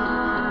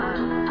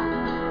pines.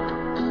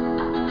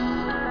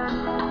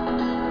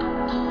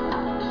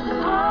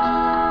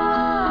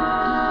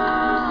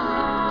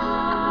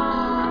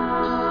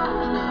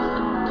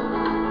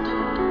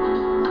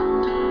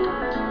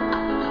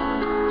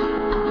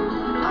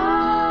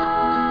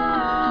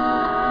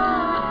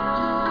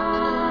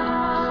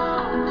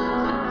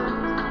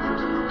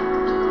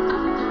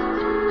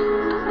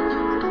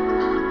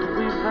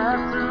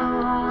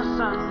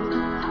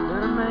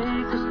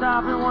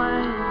 Stop at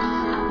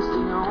Wayne's. It's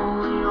the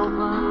only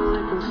open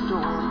liquor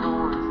store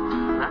north.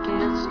 And I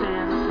can't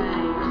stand the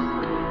pain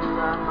of being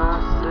by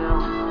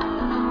myself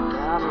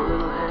without a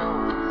little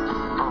help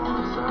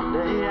on a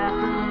Sunday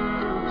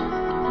afternoon.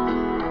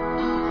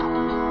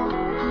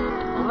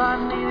 Well, I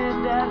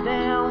needed that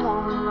damn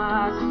woman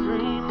like a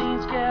dream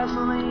needs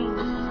gasoline.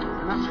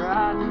 And I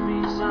tried to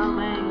be some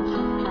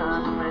ancient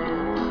kind of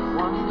man,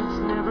 one that's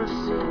never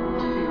seen the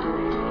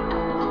beauty in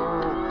the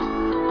world.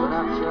 But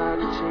I've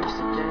tried to chase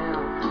it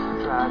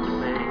down, tried to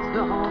make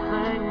the whole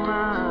thing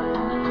mine.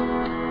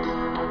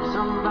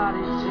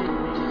 Somebody take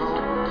me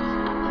home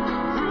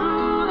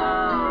through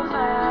those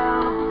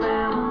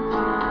Alabama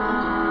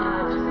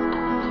pines.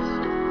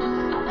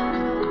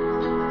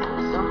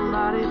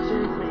 Somebody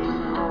take me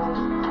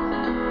home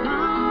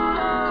through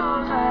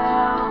those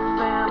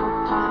Alabama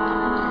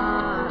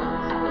pines.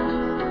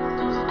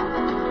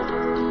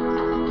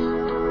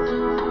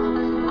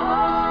 Oh,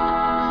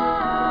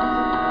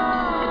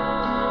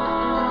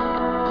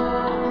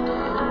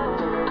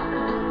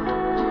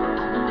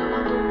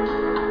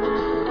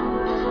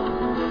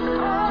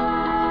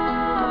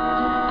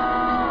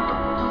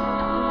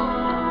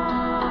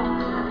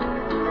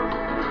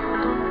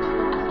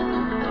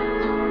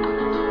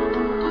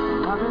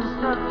 been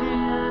stuck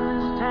in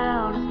this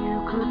town, if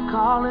you could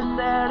call it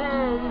that.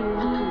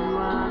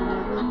 I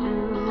never do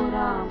what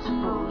I'm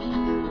supposed to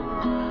do.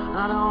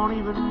 I don't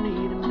even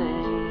need a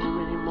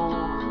name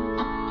anymore.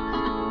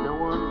 No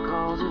one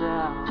calls it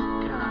out,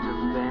 kind of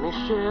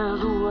vanishes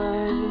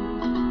away.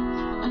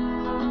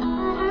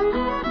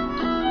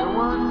 No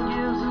one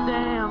gives a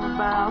damn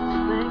about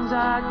the things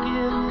I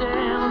give a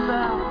damn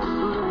about.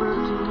 The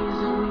liberties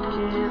that we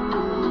can't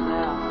do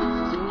without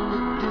seem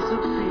to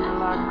disappear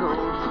like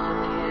ghosts in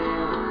the air.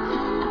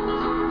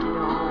 You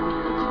don't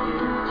hear it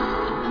again,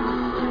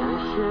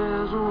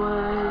 vanishes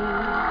away.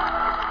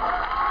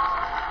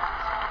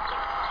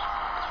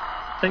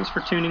 Thanks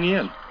for tuning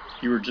in.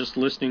 You were just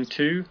listening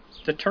to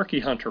the Turkey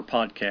Hunter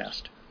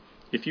podcast.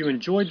 If you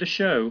enjoyed the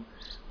show,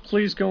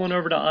 please go on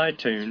over to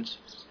iTunes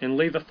and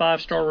leave a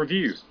 5-star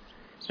review.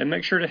 And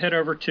make sure to head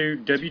over to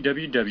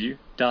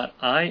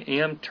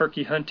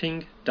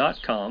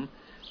www.iamturkeyhunting.com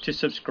to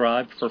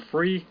subscribe for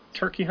free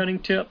turkey hunting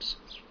tips,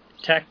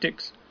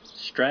 tactics,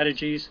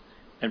 strategies,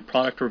 and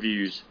product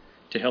reviews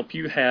to help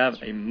you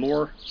have a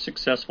more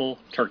successful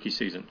turkey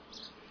season.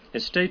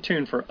 And stay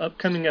tuned for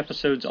upcoming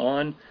episodes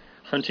on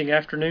hunting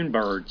afternoon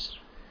birds,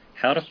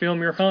 how to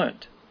film your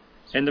hunt,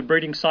 and the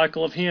breeding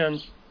cycle of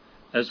hens,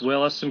 as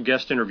well as some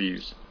guest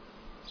interviews.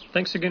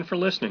 Thanks again for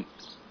listening.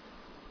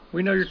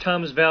 We know your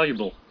time is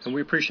valuable, and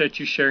we appreciate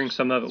you sharing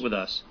some of it with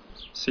us.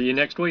 See you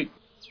next week.